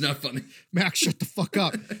 It was not funny. Max, shut the fuck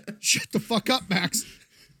up. Shut the fuck up, Max.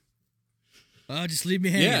 Oh, just leave me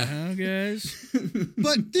hanging, Yeah. huh, guys?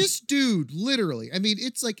 But this dude, literally, I mean,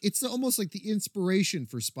 it's almost like the inspiration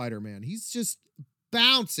for Spider-Man. He's just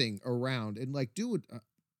bouncing around and like, dude,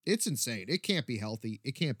 it's insane. It can't be healthy.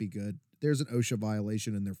 It can't be good. There's an OSHA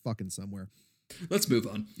violation in there fucking somewhere. Let's move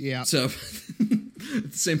on. Yeah. So, at the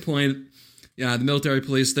same point, yeah, the military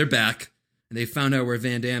police, they're back, and they found out where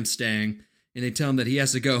Van Damme's staying, and they tell him that he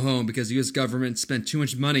has to go home because the U.S. government spent too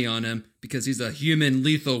much money on him because he's a human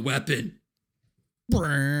lethal weapon.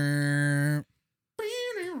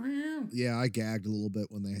 Yeah, I gagged a little bit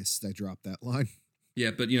when they dropped that line.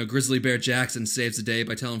 Yeah, but, Grizzly Bear Jackson saves the day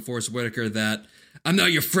by telling Forrest Whitaker that, I'm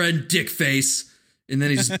not your friend, dickface. And then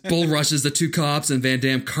he just bull rushes the two cops, and Van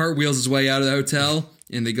Damme cartwheels his way out of the hotel,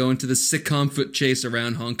 and they go into the sitcom foot chase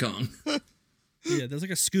around Hong Kong. Yeah, there's like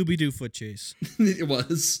a Scooby-Doo foot chase. It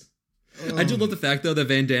was. I do love the fact, though, that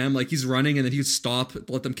Van Damme, like, he's running, and then he would stop,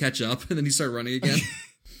 let them catch up, and then he start running again.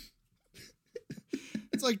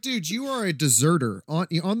 It's like, dude, you are a deserter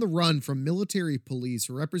on the run from military police,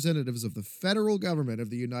 representatives of the federal government of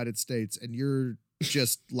the United States, and you're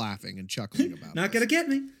just laughing and chuckling about it. Not gonna get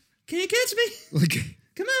me. Can't catch me. Like,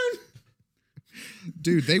 Come on.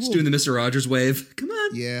 dude, they Just will. doing the Mr. Rogers wave. Come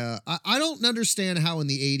on. Yeah, I don't understand how in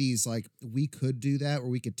the 80s, like, we could do that,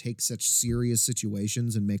 where we could take such serious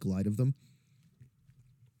situations and make light of them.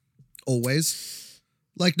 Always.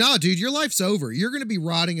 Like, nah, dude, your life's over. You're going to be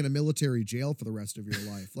rotting in a military jail for the rest of your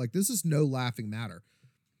life. Like, this is no laughing matter.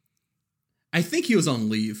 I think he was on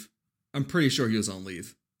leave. I'm pretty sure he was on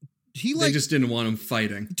leave. They just didn't want him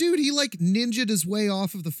fighting. Dude, he like ninja'd his way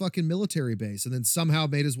off of the fucking military base and then somehow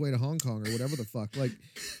made his way to Hong Kong or whatever the fuck. Like,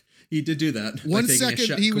 He did do that. One By taking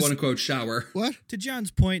second, a he was- quote unquote shower. what? To John's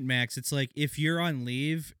point, Max, it's like if you're on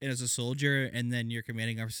leave as a soldier and then your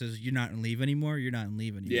commanding officer says you're not on leave anymore, you're not on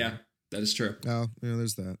leave anymore. Yeah, that is true. Oh, yeah,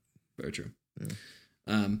 there's that. Very true.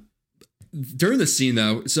 Yeah. During the scene,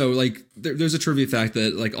 though, so like there's a trivia fact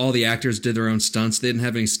that like all the actors did their own stunts. They didn't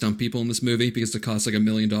have any stunt people in this movie because it cost like $1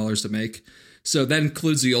 million to make. So that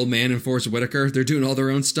includes the old man and Forrest Whitaker. They're doing all their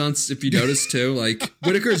own stunts, if you notice, too. Like,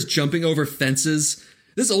 Whitaker's jumping over fences.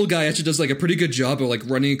 This old guy actually does like a pretty good job of like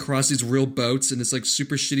running across these real boats in this like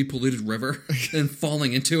super shitty polluted river and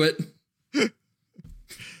falling into it.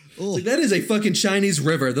 Like, that is a fucking Chinese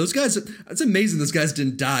river. Those guys, it's amazing those guys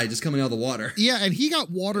didn't die just coming out of the water. Yeah, and he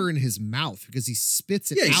got water in his mouth because he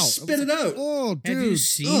spits it Yeah, out. he spit it out. Oh, dude. Have you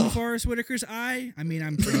seen Forrest Whitaker's eye? I mean,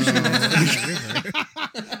 I'm pretty sure that's in the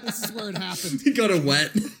river. This is where it happened. He got it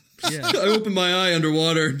wet. Yeah. I opened my eye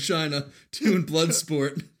underwater in China doing blood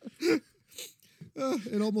sport.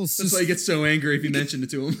 It almost That's why he gets so angry if you mention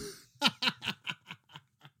it to him. I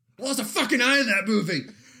lost a fucking eye in that movie.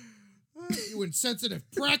 you insensitive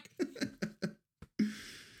prick.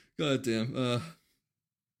 God damn.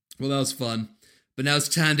 Well, that was fun. But now it's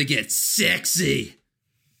time to get sexy.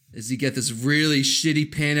 As you get this really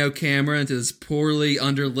shitty pano camera into this poorly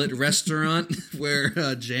underlit restaurant where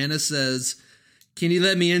Janice says, "Can you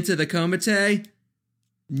let me into the komite?"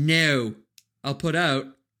 "No." "I'll put out."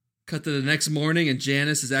 Cut to the next morning and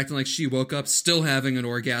Janice is acting like she woke up still having an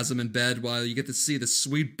orgasm in bed while you get to see the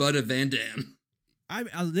sweet butt of Van Damme.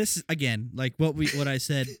 This is, again, like what I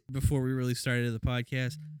said before we really started the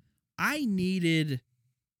podcast.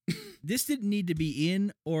 This didn't need to be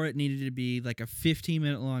in, or it needed to be like a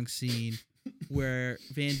 15-minute long scene where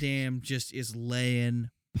Van Damme just is laying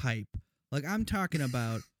pipe. Like, I'm talking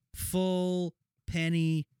about full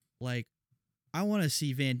penny. Like, I want to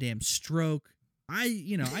see Van Damme stroke.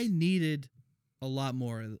 I needed a lot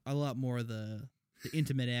more of the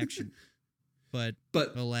intimate action, but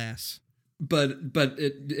alas. But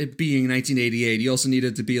it being 1988, you also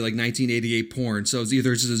needed to be like 1988 porn. So it's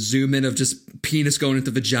either just a zoom in of just penis going into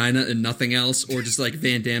vagina and nothing else, or just like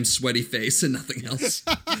Van Damme's sweaty face and nothing else.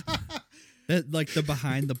 That, like the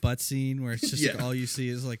behind the butt scene where it's just like Yeah. all you see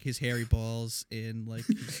is like his hairy balls and like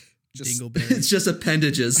Just- dingleberries. It's just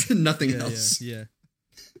appendages and nothing Yeah, else. yeah.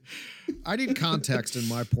 I need context in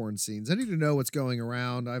my porn scenes. I need to know what's going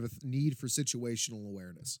around. I have a need for situational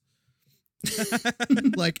awareness.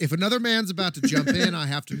 Like, if another man's about to jump in, I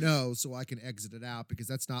have to know so I can exit it out because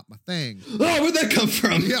that's not my thing. Oh, where'd that come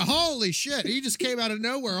from? Yeah, holy shit. He just came out of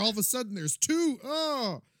nowhere. All of a sudden, there's two.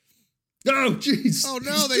 Oh, jeez. oh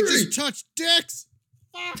no, they just touched dicks.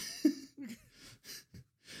 Ah.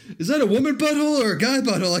 Is that a woman butthole or a guy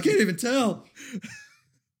butthole? I can't even tell.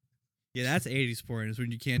 Yeah, that's 80s porn, is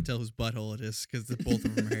when you can't tell whose butthole it is because both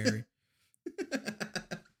of them are hairy.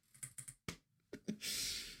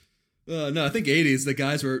 No, I think 80s, the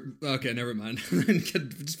guys were... Okay, never mind.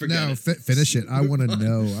 Just forget No, it. finish it. I want to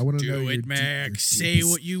know. I want to know. Do your it, Max. Say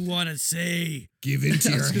what you want to say. Give into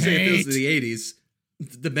I your was gonna say, if it was hate. the 80s,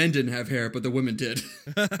 the men didn't have hair, but the women did.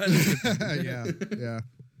 Yeah.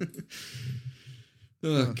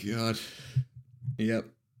 Oh, God. Yep.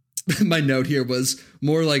 My note here was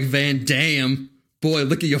more like Van Damme. Boy,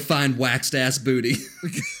 look at your fine waxed ass booty.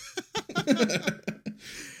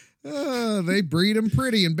 They breed them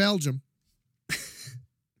pretty in Belgium.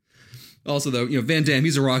 Also, though, Van Damme,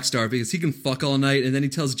 he's a rock star because he can fuck all night, and then he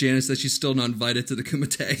tells Janice that she's still not invited to the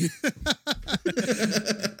Kumite.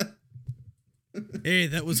 Hey,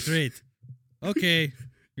 that was great. Okay,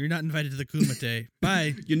 you're not invited to the Kumite.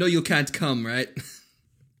 Bye. You know you can't come, right?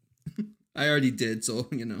 I already did, so,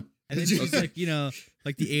 And then she's like,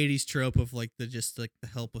 like the 80s trope of like the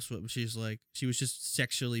helpless woman. She's like, she was just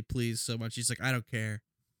sexually pleased so much. She's like, I don't care.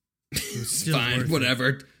 It was still worth Fine, it.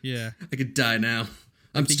 whatever. Yeah. I could die now.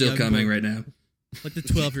 I'm the still young coming boy. right now. Like the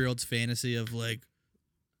 12-year-old's fantasy of like,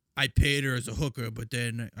 I paid her as a hooker, but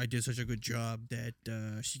then I did such a good job that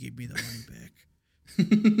she gave me the money back.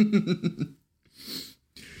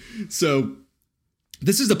 So,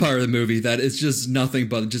 this is the part of the movie that is just nothing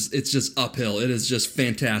but it's just uphill. It is just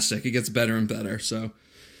fantastic. It gets better and better. So,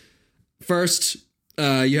 first,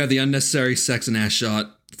 you have the unnecessary sex and ass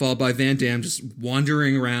shot, followed by Van Damme just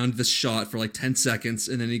wandering around this shot for like 10 seconds,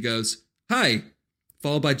 and then he goes, "Hi,"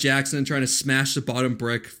 followed by Jackson trying to smash the bottom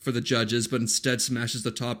brick for the judges, but instead smashes the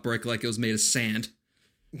top brick like it was made of sand,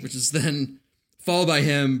 which is then followed by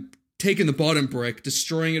him taking the bottom brick,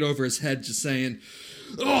 destroying it over his head, just saying,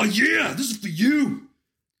 "Oh yeah, this is for you,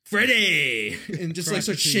 Freddy," and just like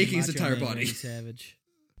starts shaking his entire body. Randy Savage.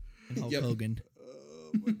 And Hulk Yep. Hogan.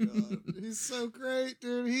 Oh my God. He's so great,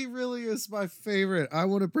 dude. He really is my favorite. I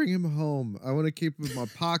want to bring him home. I want to keep him in my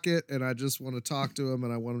pocket, and I just want to talk to him,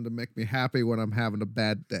 and I want him to make me happy when I'm having a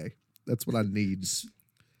bad day. That's what I need. Just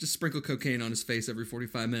sprinkle cocaine on his face every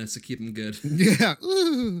 45 minutes to keep him good. Yeah.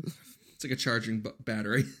 It's like a charging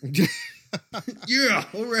battery. Yeah,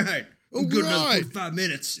 all right. I'm good another Alright. 45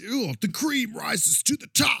 minutes. Ew, the cream rises to the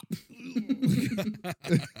top.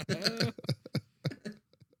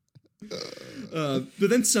 But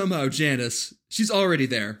then somehow Janice, she's already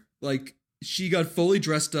there. Like, she got fully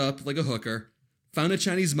dressed up like a hooker, found a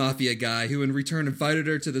Chinese mafia guy who in return invited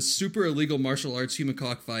her to the super illegal martial arts human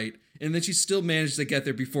cockfight, and then she still managed to get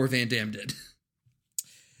there before Van Damme did.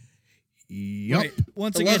 Yep. Right.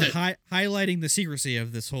 Once I again, love it. highlighting the secrecy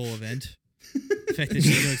of this whole event. The fact that she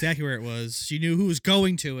knew exactly where it was. She knew who was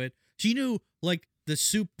going to it. She knew like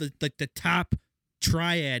the top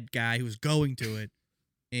triad guy who was going to it.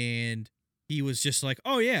 And he was just like,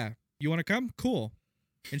 "Oh yeah, you want to come? Cool."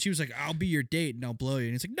 And she was like, "I'll be your date and I'll blow you."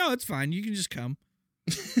 And he's like, "No, it's fine. You can just come."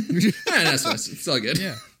 Yeah, that's nice. It's all good.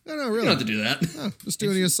 Yeah. No, no, You really. don't have to do that. No, just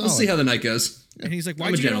doing you a solid. We'll see how the night goes. And he's like, I'm a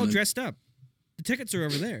 "Why'd you get all gentleman." dressed up? The tickets are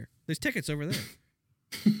over there. There's tickets over there."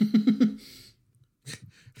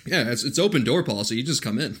 Yeah, it's open door policy. You just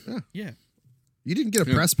come in. Yeah. You didn't get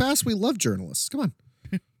a press pass? We love journalists. Come on.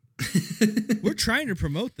 We're trying to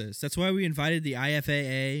promote this. That's why we invited the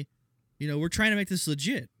IFAA. We're trying to make this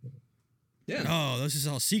legit. Yeah. Oh, this is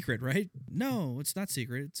all secret, right? No, it's not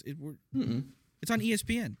secret. It's on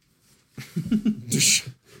ESPN.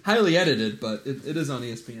 Highly edited, but it is on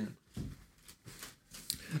ESPN.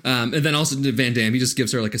 And then also Van Damme, he just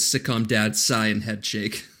gives her like a sitcom dad sigh and head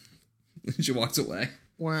shake. And she walks away.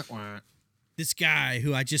 Wah, wah. This guy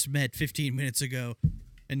who I just met 15 minutes ago,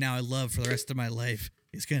 and now I love for the rest of my life,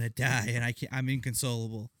 is gonna die, and I'm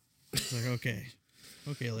inconsolable. It's like, okay,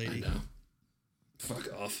 lady. No.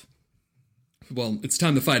 Fuck off. Well, it's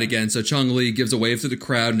time to fight again, so Chong Li gives a wave to the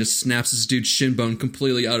crowd and just snaps this dude's shin bone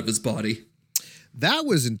completely out of his body. That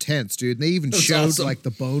was intense, dude. And they even That was showed awesome. like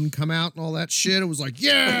the bone come out and all that shit. It was like,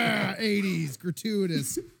 yeah, 80s,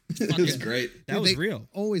 gratuitous. It was great. That was They real.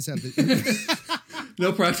 Always have the.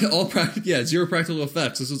 No practical, zero practical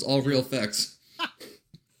effects. This was all real effects.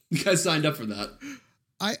 You guys signed up for that.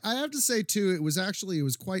 I have to say too, it was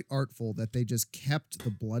quite artful that they just kept the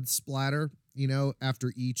blood splatter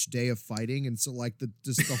after each day of fighting. And so like the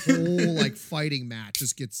whole like fighting match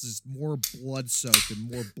just gets just more blood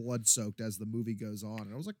soaked as the movie goes on.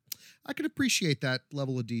 And I was like, I could appreciate that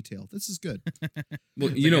level of detail. This is good.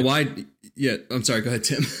 Well, you know why? Yeah, I'm sorry. Go ahead,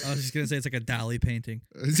 Tim. I was just gonna say it's like a Dali painting.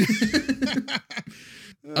 I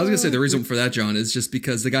was gonna say the reason for that, John, is just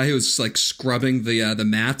because the guy who was like scrubbing the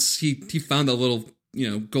mats, he found that little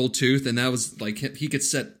gold tooth, and that was like he could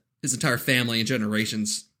set his entire family and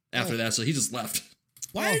generations after that. So he just left.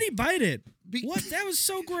 Why did he bite it? What? That was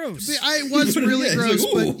so gross. It was really Yeah, gross,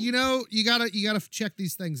 like, but you gotta check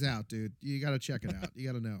these things out, dude. You gotta check it out. You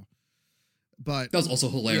gotta know. But That was also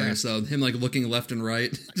hilarious, though. Him like looking left and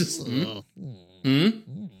right. Just, That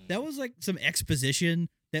was like some exposition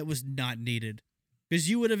that was not needed. Because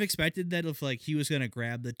you would have expected that if like he was gonna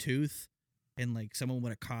grab the tooth and like someone would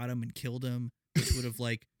have caught him and killed him, which would have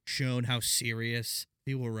like shown how serious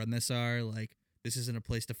people who run this are. Like, this isn't a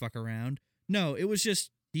place to fuck around. No, it was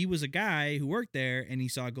just he was a guy who worked there and he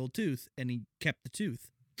saw a gold tooth and he kept the tooth.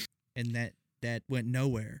 And that went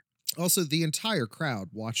nowhere. Also, the entire crowd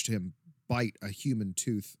watched him bite a human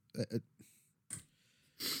tooth.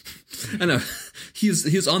 I know. He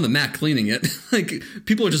was on the mat cleaning it. Like,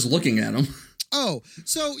 people are just looking at him. Oh,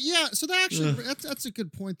 so yeah, so that's a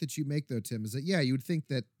good point that you make though, Tim, is that you would think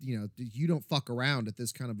that, you don't fuck around at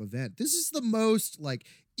this kind of event. This is the most like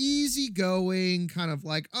easygoing kind of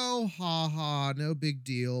like, oh, ha ha, no big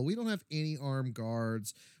deal. We don't have any armed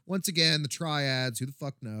guards. Once again, the triads, who the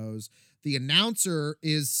fuck knows? The announcer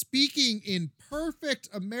is speaking in perfect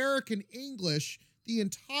American English the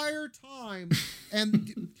entire time,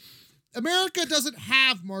 and America doesn't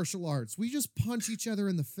have martial arts. We just punch each other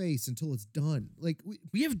in the face until it's done. Like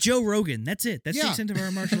we have Joe Rogan. That's it. That's the extent of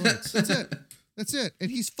our martial arts. That's it.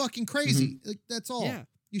 And he's fucking crazy. Like, that's all. Yeah.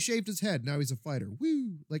 You shaved his head. Now he's a fighter.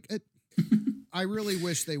 Woo! Like I really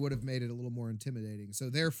wish they would have made it a little more intimidating. So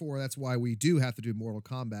therefore, that's why we do have to do Mortal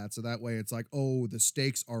Kombat. So that way it's like, oh, the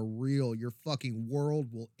stakes are real. Your fucking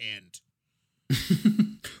world will end.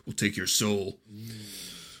 We'll take your soul.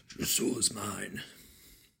 Your soul is mine.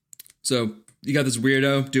 So you got this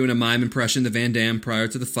weirdo doing a mime impression to Van Damme prior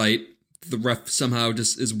to the fight. The ref somehow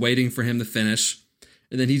just is waiting for him to finish.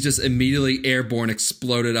 And then he's just immediately airborne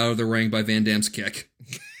exploded out of the ring by Van Damme's kick.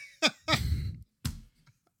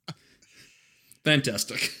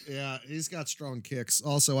 Fantastic. Yeah, he's got strong kicks.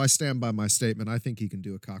 Also, I stand by my statement. I think he can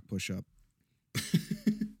do a cock push-up.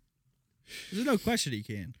 There's no question he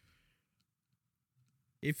can.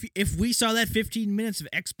 If we saw that 15 minutes of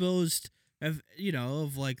exposed of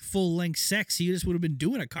like full-length sex, he just would have been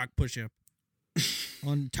doing a cock push-up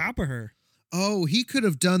on top of her. Oh, he could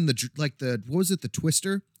have done what was it, the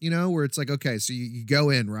twister, where it's like, okay, so you go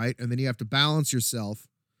in, right? And then you have to balance yourself,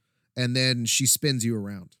 and then she spins you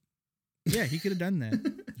around. Yeah, he could have done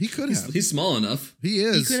that. He could have. He's small enough. He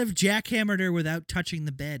is. He could have jackhammered her without touching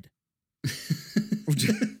the bed.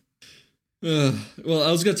 Well,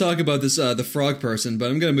 I was going to talk about this, the frog person,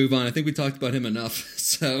 but I'm going to move on. I think we talked about him enough.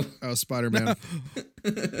 So, Spider-Man.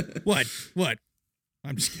 What?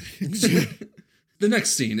 I'm just kidding. The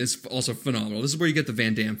next scene is also phenomenal. This is where you get the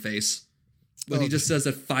Van Damme face. When he just says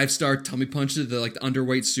that 5-star tummy punch to the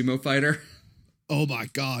underweight sumo fighter. Oh my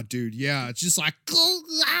God, dude. Yeah. It's just like,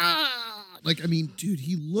 like, I mean, dude,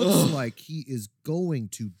 he looks like he is going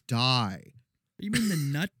to die. You mean the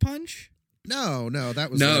nut punch? No,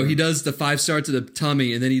 that was... No, he does the 5-star to the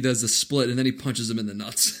tummy, and then he does the split, and then he punches him in the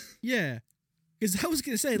nuts. Yeah. Because I was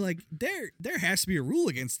going to say, like, there has to be a rule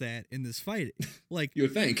against that in this fight. Like, you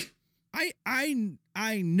would think.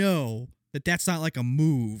 I know that that's not like a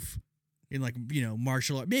move in like,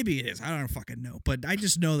 martial art. Maybe it is. I don't fucking know. But I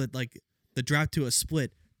just know that like the drop to a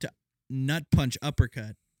split to nut punch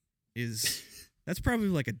uppercut that's probably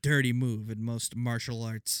like a dirty move in most martial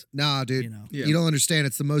arts. Nah, dude. You don't understand.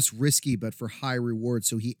 It's the most risky, but for high reward.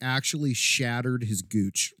 So he actually shattered his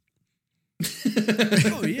gooch.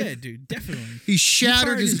 Oh yeah, dude, definitely. He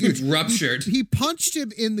shattered his gooch. Ruptured. He punched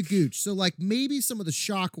him in the gooch. So like maybe some of the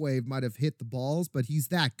shockwave might have hit the balls, but he's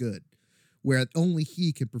that good where only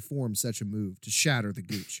he can perform such a move to shatter the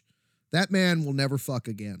gooch. That man will never fuck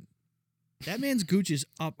again. That man's gooch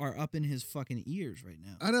are up in his fucking ears right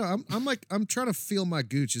now. I know. I'm trying to feel my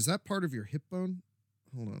gooch. Is that part of your hip bone?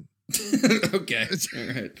 Hold on. Okay. All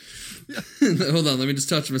right. Hold on. Let me just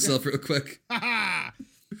touch myself real quick.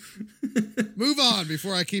 Move on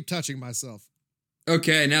before I keep touching myself.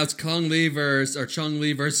 Okay, now it's Chung Lee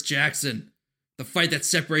versus Jackson. The fight that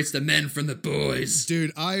separates the men from the boys.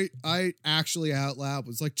 Dude, I actually out loud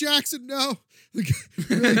was like, Jackson, no. Like,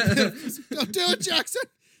 don't do it, Jackson.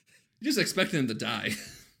 You just expect him to die.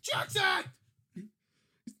 Jackson!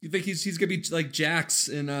 You think he's gonna be like Jax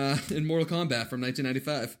in Mortal Kombat from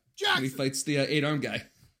 1995 when he fights the 8-arm guy?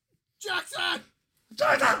 Jackson!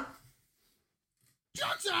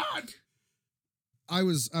 I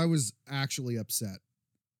was actually upset.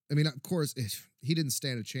 I mean, of course, he didn't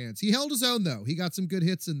stand a chance. He held his own though. He got some good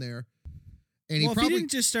hits in there, and well, if he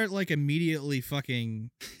didn't just start like immediately fucking,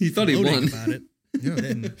 he thought he won about it. Yeah,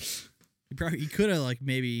 then he could have like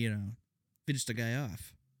maybe finished the guy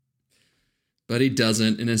off. But he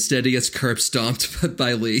doesn't, and instead he gets curb stomped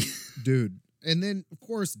by Lee. Dude. And then, of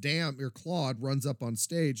course, Claude runs up on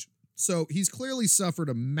stage. So he's clearly suffered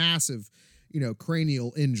a massive,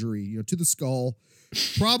 cranial injury, to the skull,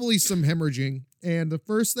 probably some hemorrhaging. And the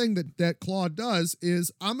first thing that Claude does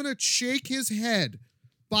is, I'm going to shake his head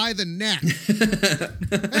by the neck.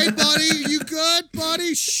 Hey, buddy, you good,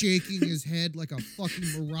 buddy? Shaking his head like a fucking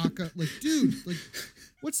maraca. Like, dude, like,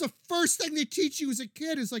 what's the first thing they teach you as a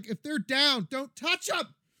kid? Is like, if they're down, don't touch them.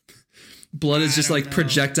 Blood is just like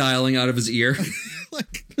projectiling out of his ear.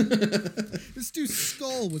 Like, this dude's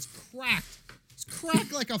skull was cracked. It's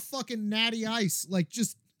cracked like a fucking natty ice. Like,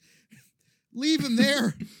 just leave him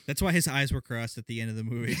there. That's why his eyes were crossed at the end of the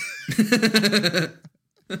movie.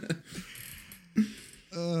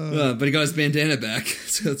 But he got his bandana back,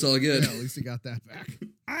 so it's all good. Yeah, at least he got that back.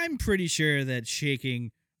 I'm pretty sure that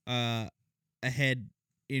shaking a head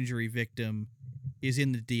injury victim is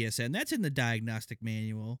in the DSM. That's in the diagnostic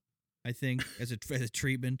manual, I think, as a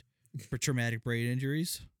treatment for traumatic brain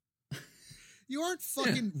injuries. You aren't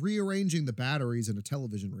fucking rearranging the batteries in a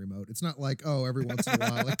television remote. It's not like, every once in a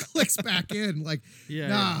while it clicks back in. Like,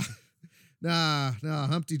 nah,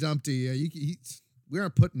 Humpty Dumpty. We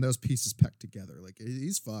aren't putting those pieces back together. Like,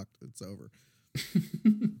 he's fucked. It's over.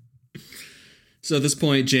 So at this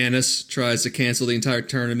point, Janice tries to cancel the entire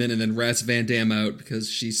tournament and then rats Van Damme out because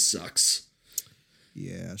she sucks.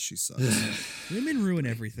 Yeah, she sucks. Women ruin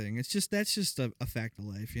everything. That's just a fact of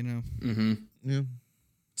life, Mm-hmm. Yeah.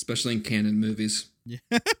 Especially in canon movies. Yeah.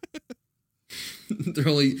 Their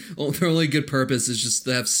only good purpose is just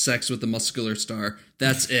to have sex with the muscular star.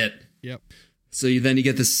 That's it. Yep. So you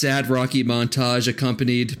get this sad Rocky montage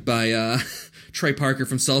accompanied by Trey Parker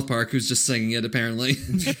from South Park, who's just singing it, apparently.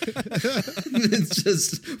 It's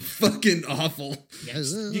just fucking awful.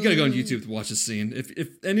 Yes. You gotta go on YouTube to watch this scene.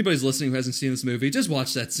 If anybody's listening who hasn't seen this movie, just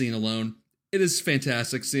watch that scene alone. It is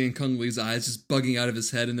fantastic seeing Kung Lee's eyes just bugging out of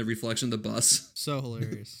his head in the reflection of the bus. So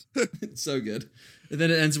hilarious. It's so good. And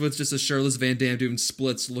then it ends with just a shirtless Van Damme doing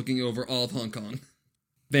splits looking over all of Hong Kong.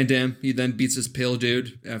 Van Damme, he then beats this pale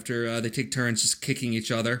dude after they take turns just kicking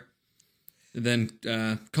each other. And then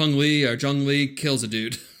Jung Lee kills a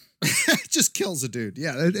dude. Just kills a dude.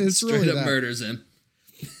 Yeah, it's Straight really up that. murders him.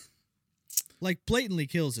 Like, blatantly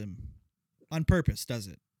kills him. On purpose, does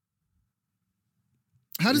it?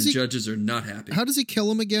 How does he? Judges are not happy. How does he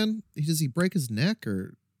kill him again? Does he break his neck,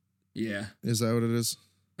 or Yeah. is that what it is?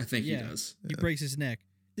 I think he does. He breaks his neck.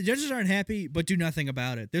 The judges aren't happy, but do nothing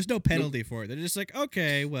about it. There's no penalty for it. They're just like,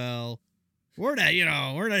 okay, well, we're not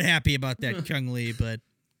happy about that, Chung Lee, but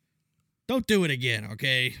don't do it again,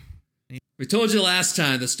 okay? We told you last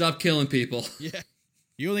time to stop killing people. Yeah.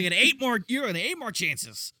 You only get 8 more. You're only 8 more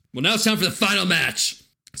chances. Well, now it's time for the final match.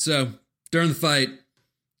 So, during the fight,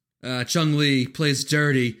 Chung Lee plays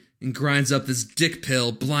dirty and grinds up this dick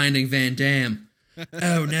pill, blinding Van Damme.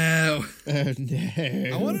 Oh, no. Oh,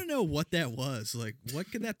 no. I want to know what that was. Like,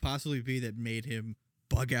 what could that possibly be that made him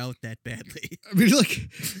bug out that badly? It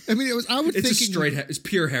was. It's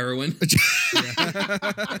pure heroin.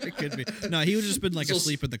 It could be. No, he would have just been like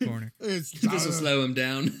asleep in the corner. This will slow him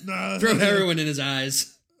down. Throw heroin in his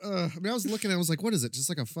eyes. I was looking at it, I was like, what is it? Just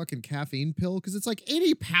like a fucking caffeine pill? Because it's like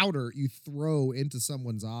any powder you throw into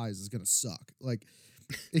someone's eyes is going to suck. Like,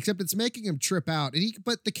 except it's making him trip out.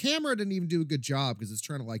 But the camera didn't even do a good job because it's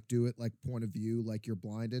trying to like do it like point of view, like you're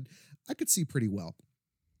blinded. I could see pretty well.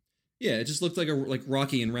 Yeah, it just looked like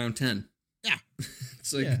Rocky in round 10. Yeah.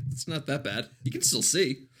 It's not that bad. You can still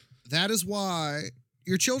see. That is why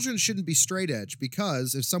your children shouldn't be straight edge,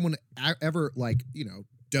 because if someone ever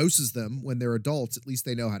doses them when they're adults, at least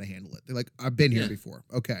they know how to handle it. They're like, I've been here before.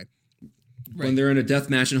 Okay. Right. When they're in a death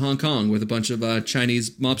match in Hong Kong with a bunch of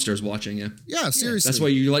Chinese mobsters watching you. Yeah, seriously. That's why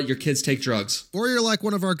you let your kids take drugs. Or you're like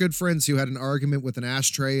one of our good friends who had an argument with an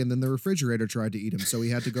ashtray and then the refrigerator tried to eat him, so he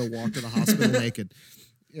had to go walk to the hospital naked.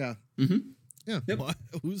 Yeah. Mm-hmm. Yeah. Yep. What?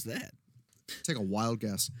 Who's that? Take a wild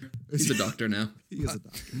guess. He's a doctor now. He is a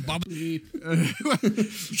doctor. Bleep.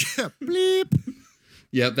 Yeah, bleep.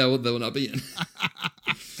 Yep, that will not be in.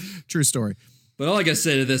 True story. But all I gotta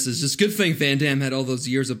say to this is just good thing Van Damme had all those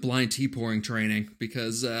years of blind tea pouring training,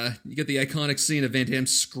 because you get the iconic scene of Van Damme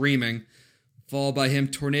screaming, followed by him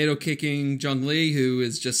tornado kicking Jung Lee, who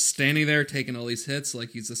is just standing there taking all these hits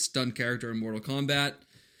like he's a stunt character in Mortal Kombat.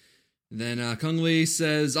 Then Kung Lee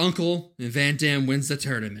says uncle, and Van Damme wins the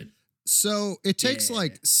tournament. So it takes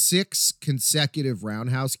like 6 consecutive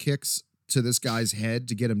roundhouse kicks to this guy's head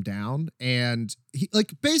to get him down. And he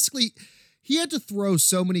basically he had to throw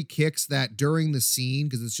so many kicks that during the scene,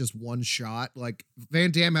 because it's just one shot, like Van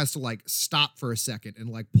Damme has to like stop for a second and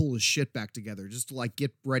like pull his shit back together just to like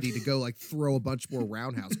get ready to go like throw a bunch more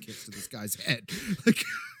roundhouse kicks to this guy's head. Like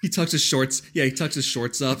he tucks his shorts. Yeah, he tucks his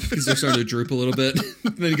shorts up because they're starting to droop a little bit.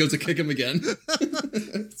 Then he goes to kick him again.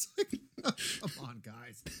 It's like, come on,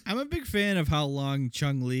 guys. I'm a big fan of how long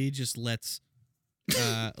Chung Lee just lets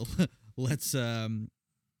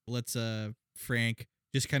Frank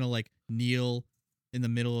just kind of like kneel in the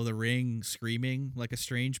middle of the ring screaming like a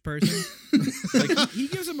strange person. Like he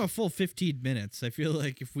gives him a full 15 minutes. I feel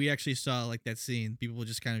like if we actually saw like that scene, people would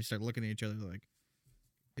just kind of start looking at each other like,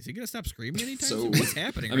 is he gonna stop screaming anytime soon? What's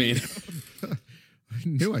happening? I mean, I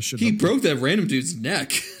knew I should. He broke that random dude's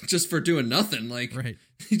neck just for doing nothing. Like, right.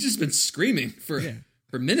 He's just been screaming for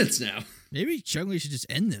minutes now. Maybe Chung Lee should just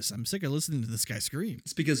end this. I'm sick of listening to this guy scream.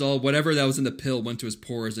 It's because whatever that was in the pill went to his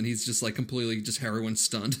pores, and he's just like completely just heroin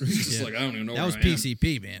stunned. He's just like, I don't even know. That was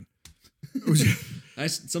PCP, man.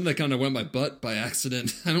 Some of that kind of went in my butt by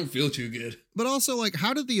accident. I don't feel too good. But also, like,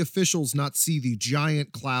 how did the officials not see the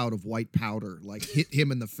giant cloud of white powder like hit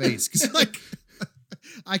him in the face? Because like,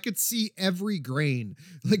 I could see every grain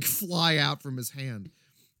like fly out from his hand.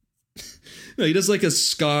 No, he does like a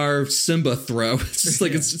Scar Simba throw. It's just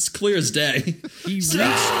like it's clear as day. He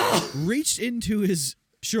reached into his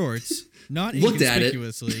shorts, not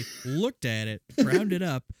inconspicuously, looked at it, rounded it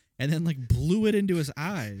up, and then like blew it into his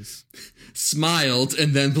eyes. Smiled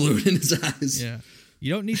and then blew it in his eyes. Yeah.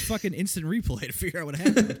 You don't need fucking instant replay to figure out what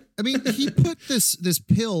happened. I mean, he put this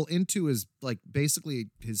pill into his like basically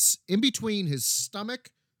his in between his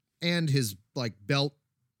stomach and his like belt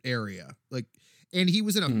area. Like, and he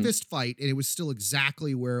was in a fist fight, and it was still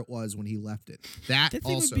exactly where it was when he left it. That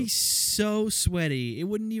thing also would be so sweaty. You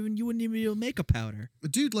wouldn't even be able to make a powder.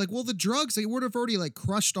 Dude, like, well, the drugs, they would have already like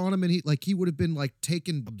crushed on him, and he would have been like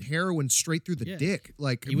taking heroin straight through the dick.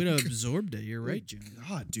 Like he would have absorbed it. You're right, Jim.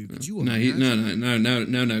 God, dude, could you imagine?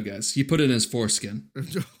 No, guys. He put it in his foreskin.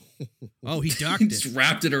 Oh, he docked He it. just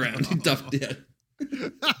wrapped it around. He duffed it.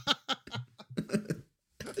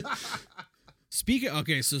 Speaking a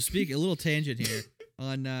little tangent here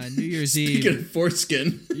on New Year's Eve. Speaking of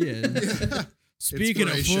foreskin. Yeah. Speaking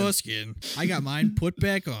of foreskin, I got mine put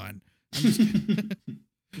back on. I'm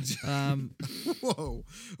just Whoa.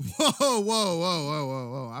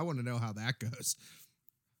 I want to know how that goes.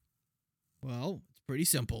 Well, it's pretty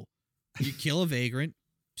simple. You kill a vagrant,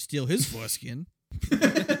 steal his foreskin.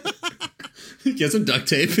 Get some duct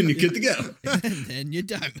tape and you're good to go. And then you're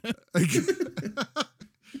done.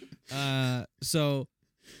 So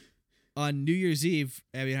on New Year's Eve,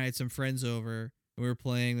 Abby and I had some friends over, and we were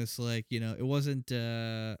playing this like, it wasn't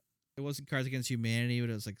Cards Against Humanity,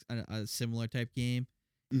 but it was like a similar type game.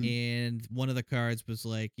 And one of the cards was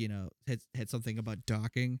like, had something about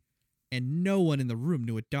docking, and no one in the room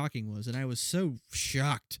knew what docking was, and I was so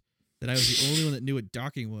shocked that I was the only one that knew what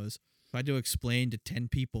docking was. So I had to explain to 10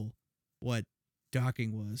 people what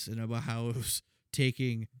docking was and about how it was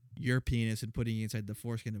taking your penis and putting it inside the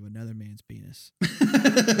foreskin of another man's penis.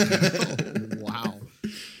 Oh, wow.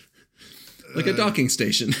 Like a docking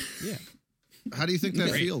station. Yeah. How do you think that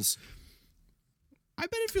feels? I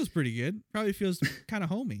bet it feels pretty good. Probably feels kind of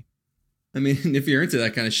homey. I mean, if you're into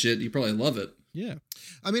that kind of shit, you probably love it. Yeah.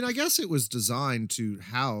 I mean, I guess it was designed to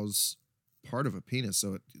house part of a penis,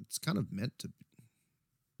 so it's kind of meant to.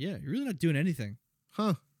 Yeah, you're really not doing anything.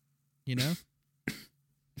 Huh.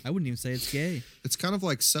 I wouldn't even say it's gay. It's kind of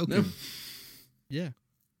like soaking. No. Yeah.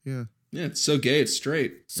 Yeah. Yeah, it's so gay, it's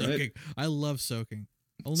straight. Soaking. Right? I love soaking.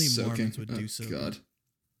 Only Mormons would do soaking. God.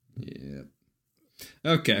 Yeah.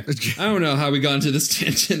 Okay. I don't know how we got into this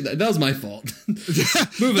tangent. That was my fault.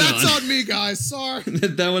 Moving That's on. on me, guys. Sorry.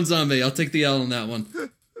 That one's on me. I'll take the L on that one.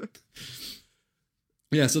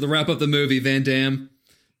 Yeah, so to wrap up the movie, Van Damme.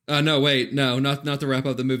 Not to wrap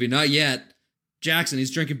up the movie. Not yet. Jackson,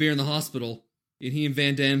 he's drinking beer in the hospital. And he and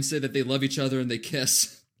Van Damme say that they love each other and they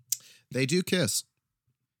kiss. They do kiss.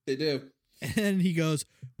 They do. And he goes,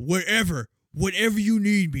 wherever you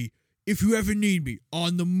need me, if you ever need me,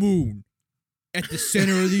 on the moon, at the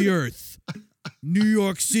center of the earth, New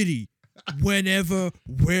York City, whenever,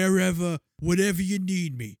 wherever, whatever you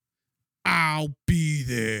need me, I'll be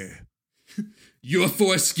there. Your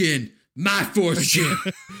foreskin, my foreskin.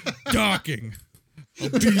 Docking. I'll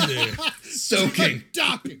be there. Soaking.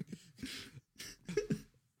 Docking.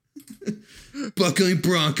 buckling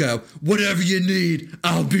Bronco. Whatever you need,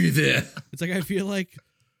 I'll be there. It's like I feel like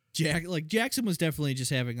Jackson was definitely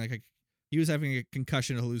just having he was having a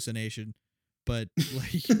concussion hallucination, but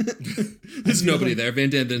like there's nobody there. Van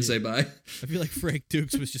Damme didn't say bye. I feel like Frank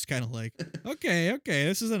Dukes was just kind of like, okay,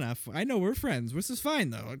 this is enough. I know we're friends. This is fine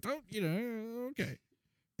though. Don't okay.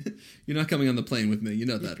 You're not coming on the plane with me. You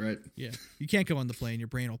know that, right? Yeah, you can't go on the plane. Your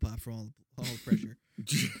brain will pop from all the pressure.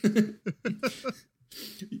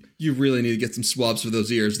 You really need to get some swabs for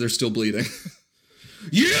those ears. They're still bleeding.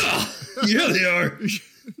 Yeah, they are.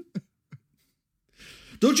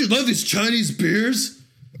 Don't you love these Chinese beers?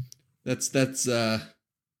 That's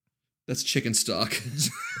chicken stock.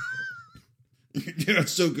 Yeah,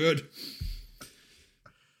 it's so good.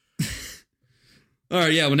 All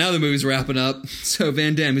right, yeah. Well, now the movie's wrapping up. So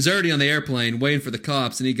Van Damme, he's already on the airplane waiting for the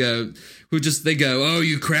cops, and they go, "Oh,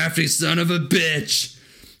 you crafty son of a bitch!"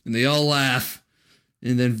 And they all laugh.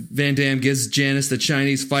 And then Van Damme gives Janice the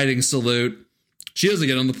Chinese fighting salute. She doesn't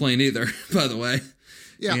get on the plane either, by the way.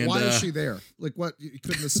 Yeah, and, why is she there? Like, what? You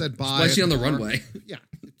couldn't have said bye. Why is she on the runway? Yeah.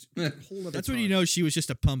 That's when you know she was just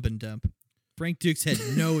a pump and dump. Frank Dukes had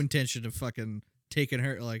no intention of fucking taking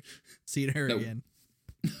her, seeing her again.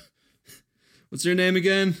 What's her name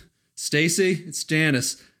again? Stacy? It's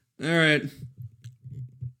Janice. All right.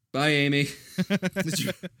 Bye, Amy. I'm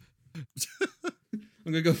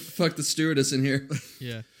going to go fuck the stewardess in here.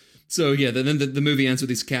 Yeah. So, yeah, then the movie ends with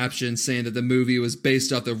these captions saying that the movie was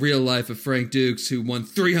based off the real life of Frank Dukes, who won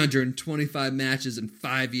 325 matches in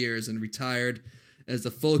 5 years and retired as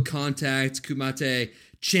the full contact Kumite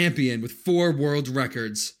champion with 4 world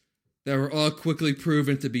records that were all quickly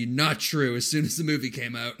proven to be not true as soon as the movie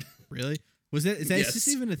came out. Really? Is this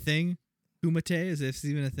even a thing? Kumite? Is this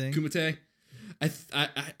even a thing? Kumite? I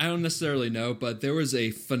don't necessarily know, but there was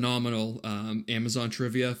a phenomenal Amazon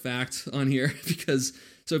trivia fact on here because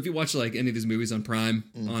so if you watch like any of these movies on Prime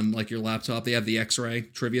on like your laptop, they have the X-ray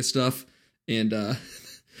trivia stuff, and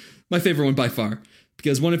my favorite one by far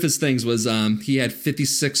because one of his things was he had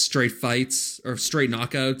 56 straight fights or straight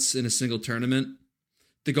knockouts in a single tournament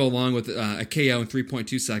to go along with a KO in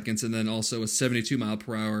 3.2 seconds, and then also a 72 mile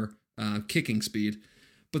per hour kicking speed.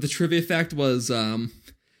 But the trivia fact was,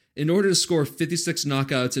 in order to score 56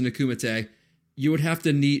 knockouts in a Kumite, you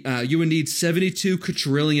would need 72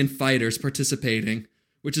 quadrillion fighters participating,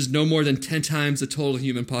 which is no more than 10 times the total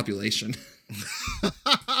human population.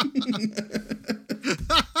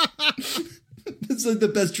 It's like the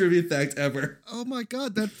best trivia fact ever. Oh my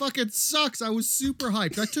god, that fucking sucks. I was super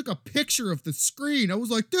hyped. I took a picture of the screen. I was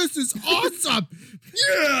like, this is awesome.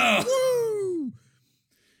 Yeah! Woo!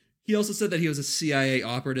 He also said that he was a CIA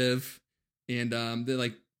operative, and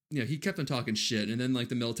he kept on talking shit. And then like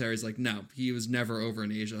the military's like, no, he was never over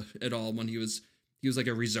in Asia at all when he was like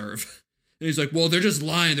a reserve. And he's like, well, they're just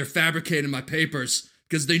lying. They're fabricating my papers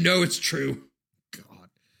because they know it's true. God.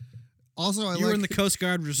 Also, you were in the Coast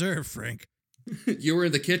Guard Reserve, Frank. You were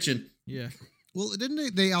in the kitchen. Yeah. Well,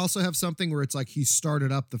 didn't they also have something where it's like he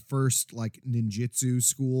started up the first like ninjutsu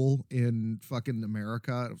school in fucking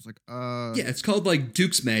America? It was like, yeah, it's called like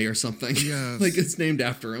Duke's May or something. Yeah, like it's named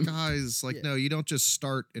after him. Guys, like, no, you don't just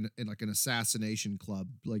start in like an assassination club.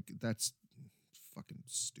 Like that's fucking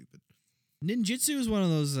stupid. Ninjutsu is one of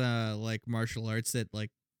those like martial arts that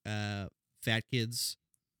like fat kids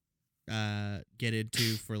get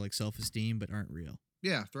into for like self-esteem but aren't real.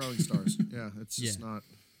 Yeah, throwing stars. Yeah, it's just not.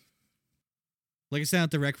 Like it's down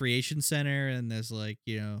at the recreation center, and there's like,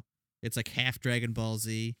 it's like half Dragon Ball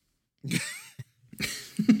Z,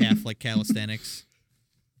 half like calisthenics.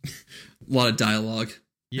 A lot of dialogue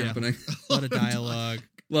happening. A lot of dialogue.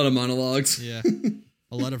 A lot of monologues. Yeah.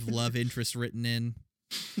 A lot of love interest written in.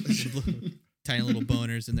 Tiny little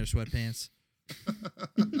boners in their sweatpants.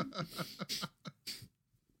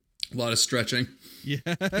 A lot of stretching. Yeah.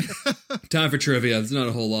 Time for trivia. There's not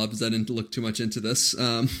a whole lot because I didn't look too much into this.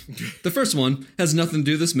 The first one has nothing to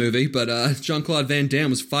do with this movie, but Jean-Claude Van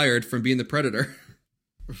Damme was fired from being the Predator.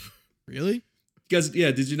 Really? Guys,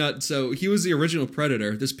 yeah, did you not? So he was the original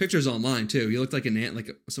Predator. This picture's online too. He looked like an ant, like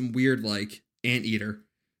some weird like anteater.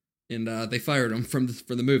 And they fired him from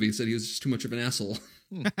the movie. Said he was just too much of an asshole.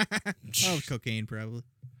 Oh, cocaine probably.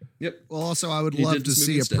 Yep. Well, also, I would love to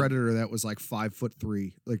see a Predator that was like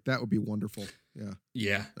 5'3". Like that would be wonderful. Yeah.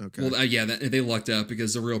 Yeah. Okay. Well, they lucked out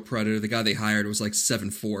because the real Predator, the guy they hired, was like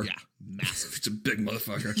 7'4". Yeah. Massive. It's a big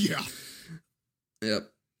motherfucker. Yeah.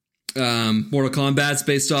 Yep. Mortal Kombat's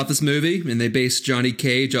based off this movie, and they based Johnny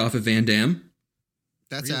Cage off of Van Damme.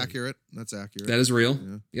 That's really? accurate. That's accurate. That is real.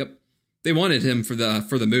 Yeah. Yep. They wanted him for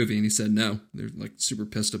the movie, and he said no. They're like super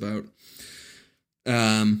pissed about.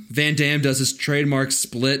 Van Damme does his trademark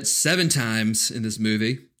split 7 times in this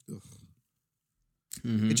movie. Ugh.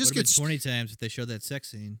 It just Would've been gets 20 times if they showed that sex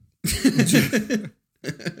scene.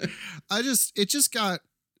 it just got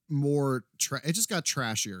more it just got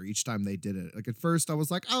trashier each time they did it. Like at first I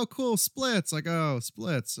was like, oh cool, splits. Like, oh,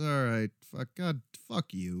 splits. All right.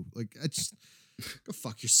 Fuck you. Like I just go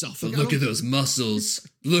fuck yourself. But Like, look at those muscles.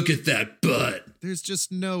 Look at that butt. there's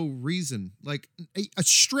just no reason. Like a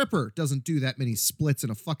stripper doesn't do that many splits in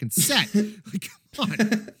a fucking set. Like, come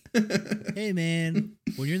on. Hey, man,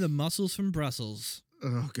 when you're the muscles from Brussels,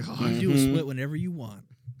 Oh you god. can do a split whenever you want.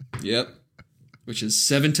 Yep. Which is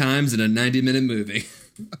 7 times in a 90-minute movie.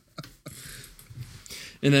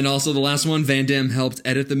 And then also the last one, Van Damme helped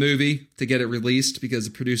edit the movie to get it released because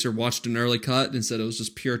the producer watched an early cut and said it was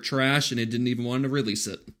just pure trash and he didn't even want to release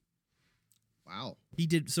it. Wow. He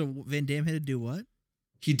did. So Van Damme had to do what?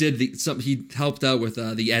 He did he helped out with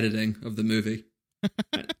the editing of the movie.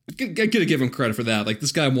 I gotta give him credit for that. Like,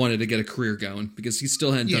 this guy wanted to get a career going because he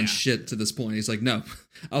still hadn't done shit to this point. He's like, no,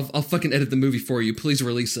 I'll fucking edit the movie for you. Please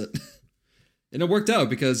release it. And it worked out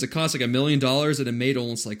because it cost like $1 million and it made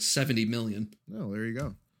almost like 70 million. Oh, there you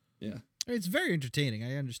go. Yeah. It's very entertaining.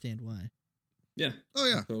 I understand why. Yeah. Oh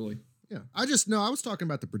yeah. Totally. Yeah. I was talking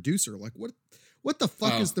about the producer. Like what the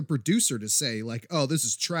fuck Oh. is the producer to say? Like, oh, this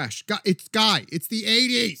is trash. It's the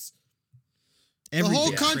 80s. The whole Everything's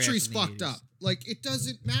trash country's in the fucked 80s. up. Like, it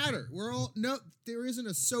doesn't matter. There isn't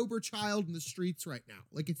a sober child in the streets right now.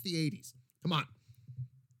 Like, it's the 80s. Come on.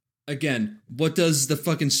 Again, what does the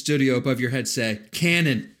fucking studio above your head say?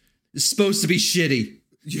 Canon. It's supposed to be shitty.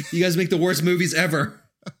 You guys make the worst movies ever.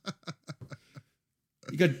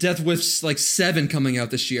 You got Death Wish like 7 coming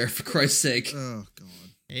out this year, for Christ's sake. Oh, God.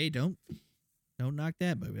 Hey, don't knock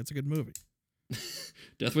that movie. That's a good movie.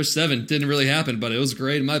 Death Wish 7 didn't really happen, but it was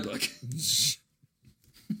great in my book.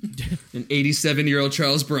 An 87-year-old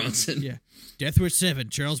Charles Bronson. Yeah. Death Wish 7.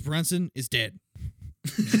 Charles Bronson is dead.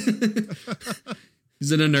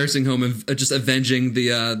 He's in a nursing home and just avenging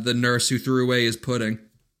the nurse who threw away his pudding.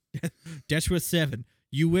 Death Wish 7.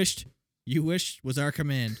 You wished was our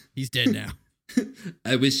command. He's dead now.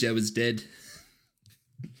 I wish I was dead.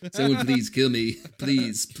 Someone please kill me.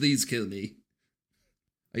 Please kill me.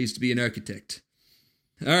 I used to be an architect.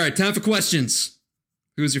 All right, time for questions.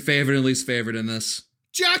 Who's your favorite and least favorite in this?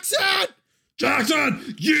 Jackson!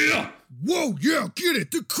 Jackson! Yeah! Whoa, yeah, get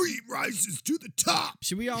it. The cream rises to the top.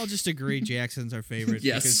 Should we all just agree Jackson's our favorite?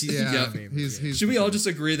 Yes. Because he's Yeah. our favorite. He's Should we all just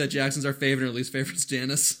agree that Jackson's our favorite and least favorite is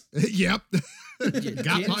Janice? Yep.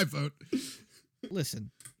 Got my vote.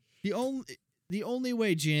 Listen, the only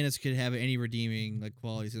way Janice could have any redeeming like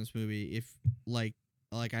qualities in this movie if like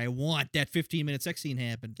I want that 15-minute sex scene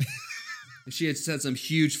happened. She had said some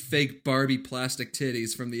huge fake Barbie plastic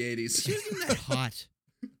titties from the She 80s. wasn't that hot.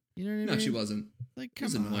 You know what I mean? No, she wasn't. Like, It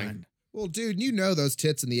was come annoying. on. Well, dude, you know those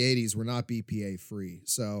tits in the 80s were not BPA free.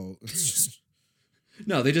 So it's just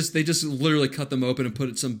No, they just literally cut them open and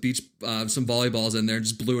put some volleyballs in there and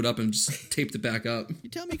just blew it up and just taped it back up. You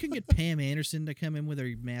tell me you couldn't get Pam Anderson to come in with her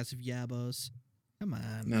massive yabos? Come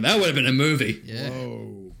on. Now that would have been a movie. Yeah.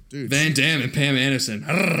 whoa, dude. Van Damme and Pam Anderson.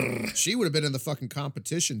 Arrgh. She would have been in the fucking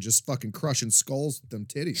competition, just fucking crushing skulls with them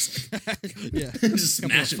titties. Yeah. Just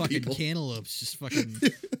Couple of smashing fucking people. cantaloupes just fucking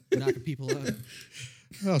knocking people out.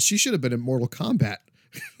 Oh, she should have been in Mortal Kombat.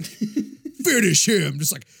 Finish him,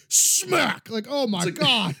 just like smack. Like, oh my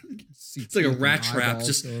god, It's like a rat trap,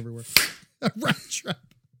 just everywhere. A rat trap.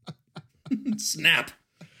 snap.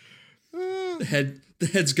 The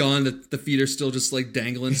head's gone. The feet are still just like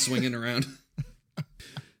dangling, swinging around.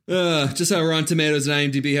 Just how Rotten Tomatoes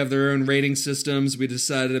and IMDb have their own rating systems, we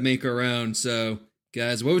decided to make our own. So,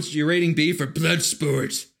 guys, what would your rating be for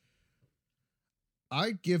Bloodsport?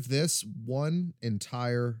 I give this one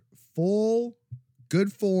entire full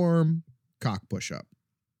good form cock push up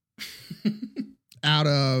out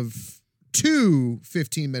of 2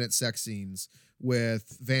 15-minute sex scenes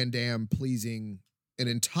with Van Damme pleasing an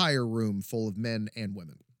entire room full of men and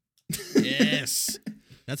women. Yes.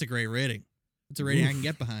 That's a great rating. That's a rating I can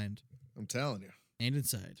get behind. I'm telling you. And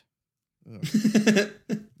inside. Ugh.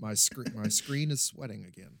 My screen is sweating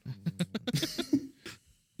again.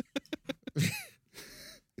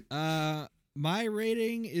 My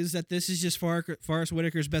rating is that this is just Forrest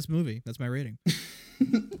Whitaker's best movie. That's my rating.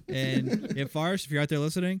 And if Forrest, if you're out there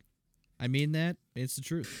listening, I mean that. It's the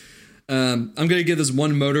truth. I'm gonna give this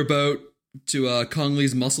one motorboat to Kong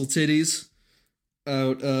Lee's muscle titties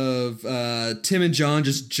out of Tim and John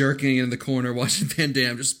just jerking in the corner watching Van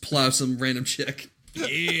Damme just plow some random chick.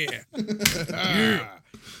 Yeah.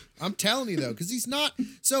 I'm telling you though, because he's not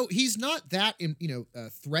that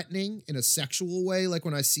threatening in a sexual way. Like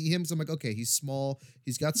when I see him, so I'm like, okay, he's small,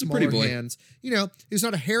 he's got smaller hands. There's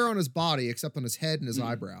not a hair on his body except on his head and his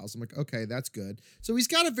eyebrows. I'm like, okay, that's good. So he's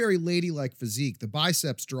got a very ladylike physique. The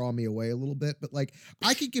biceps draw me away a little bit, but like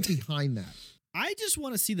I could get behind that. I just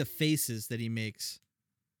want to see the faces that he makes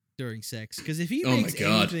during sex, because if he makes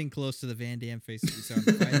anything close to the Van Damme faces we saw in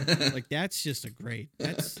the fight, like that's just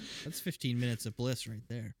that's 15 minutes of bliss right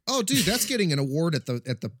there. Oh, dude, that's getting an award at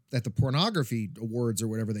the pornography awards or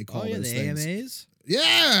whatever they call those the things. AMAs.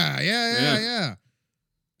 Yeah.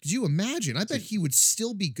 Could you imagine? I bet he would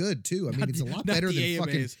still be good too. I mean, it's a lot better than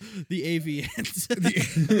AMAs, fucking the AVNs.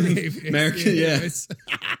 the American, yeah.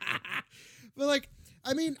 But like,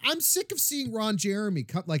 I mean, I'm sick of seeing Ron Jeremy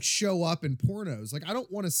show up in pornos. Like, I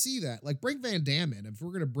don't want to see that. Like, bring Van Damme in if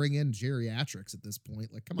we're gonna bring in geriatrics at this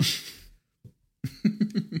point. Like, come on.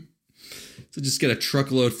 So just get a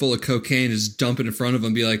truckload full of cocaine, and just dump it in front of him,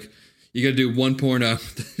 and be like, "You got to do one porno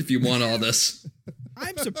if you want all this."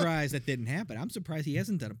 I'm surprised that didn't happen. I'm surprised he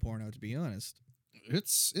hasn't done a porno, to be honest.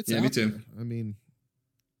 It's yeah, out me too. There. I mean,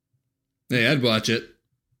 hey, I'd watch it.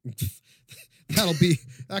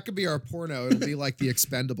 That could be our porno. It'll be like the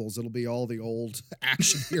Expendables. It'll be all the old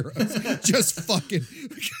action heroes just fucking.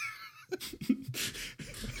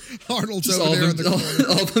 Arnold's just over there in the corner.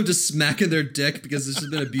 All of them just smacking their dick because this has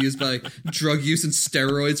been abused by drug use and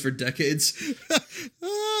steroids for decades.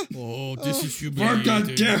 This is humiliating.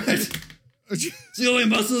 God damn it! It's the only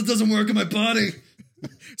muscle that doesn't work in my body.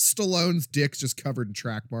 Stallone's dick's just covered in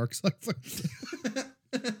track marks.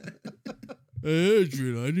 Hey,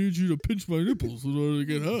 Adrian, I need you to pinch my nipples in order to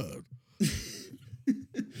get hard.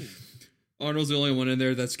 Arnold's the only one in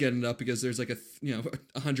there that's getting up because there's like a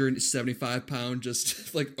 175 pound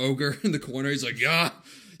just like ogre in the corner. He's like, yeah.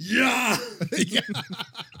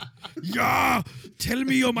 Tell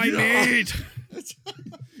me you're my mate.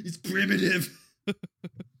 He's primitive.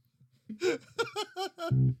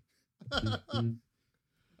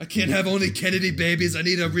 I can't have only Kennedy babies. I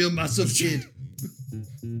need a real muscle kid.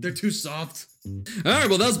 They're too soft. All right,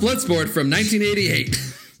 well, that was Bloodsport from 1988.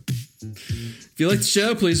 If you like the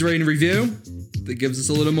show, please rate and review. That gives us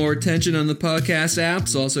a little more attention on the podcast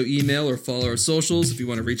apps. Also, email or follow our socials if you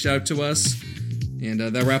want to reach out to us. And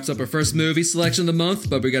that wraps up our first movie selection of the month,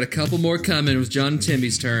 but we got a couple more coming. It was John and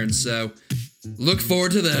Timmy's turn, so look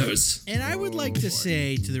forward to those. And I would like to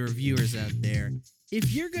say to the reviewers out there,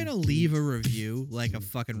 if you're going to leave a review, like a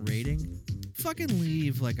fucking rating, fucking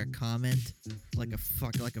leave like a comment, like a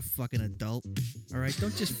fucking adult. All right,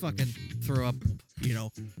 don't just fucking throw up,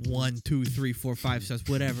 1, 2, 3, 4, 5 stars,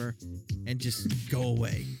 whatever, and just go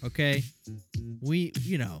away. Okay,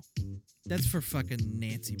 that's for fucking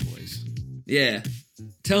Nancy boys. Yeah,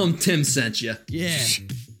 tell them Tim sent you. Yeah.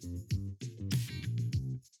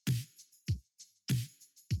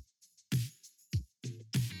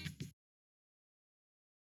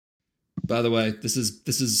 By the way, this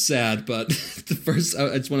is sad, but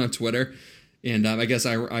I just went on Twitter, and I guess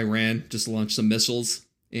Iran just launched some missiles,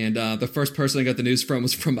 and the first person I got the news from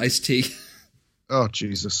was from Ice-T. Oh,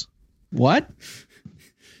 Jesus. What?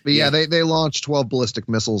 But yeah, they launched 12 ballistic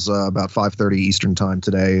missiles about 5:30 Eastern time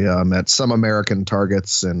today at some American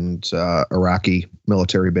targets and Iraqi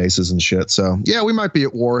military bases and shit. So yeah, we might be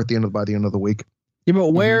at war by the end of the week. Yeah,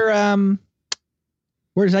 but where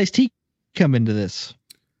does Ice-T come into this?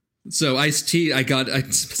 So Ice-T, I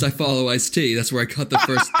follow Ice-T. That's where I got the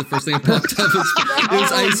first thing that popped up. It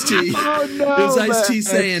was Ice-T. Oh, no, it was Ice-T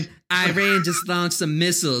saying, Iran just launched some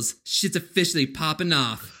missiles. Shit's officially popping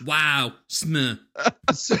off. Wow. Smeh.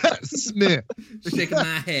 Smeh. Shaking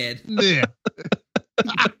my head. Smeh.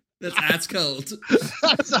 That's cold.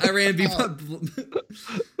 Iran be...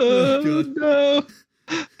 Oh, no.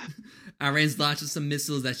 Iran's launching some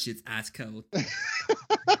missiles. That shit's ice cold.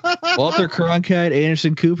 Walter Cronkite,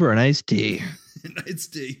 Anderson Cooper, and Ice-T.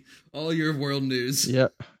 Ice-T. All your world news.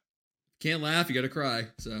 Yep. Can't laugh, you gotta cry.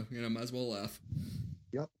 So, might as well laugh.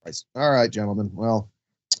 Yep. All right, gentlemen. Well,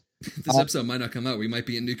 this episode might not come out. We might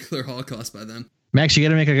be in nuclear holocaust by then. Max, you got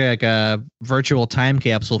to make like a virtual time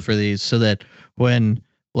capsule for these so that when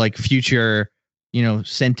like future,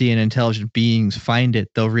 sentient intelligent beings find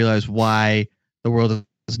it, they'll realize why the world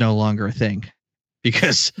is no longer a thing.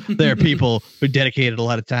 Because there are people who dedicated a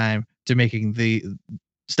lot of time to making the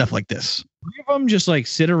stuff like this. Three of them just like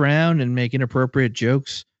sit around and make inappropriate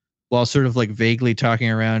jokes while sort of like vaguely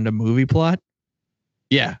talking around a movie plot.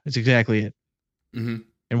 Yeah, that's exactly it. Mm-hmm.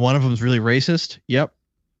 And one of them is really racist. Yep.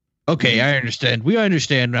 Okay, I understand. We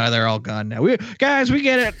understand now they're all gone now. Guys, we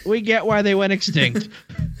get it. We get why they went extinct.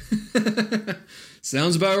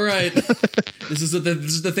 Sounds about right. This is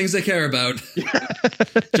the things they care about.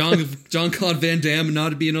 Jean-Claude Van Damme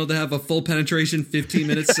not being able to have a full penetration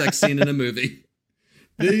 15-minute sex scene in a movie.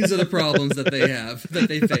 These are the problems that they have, that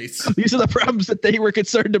they face. These are the problems that they were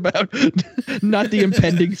concerned about, not the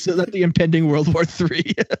impending World War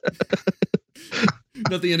III.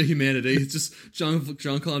 Not the end of humanity. It's just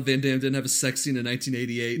Jean-Claude Van Damme didn't have a sex scene in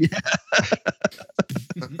 1988. Yeah.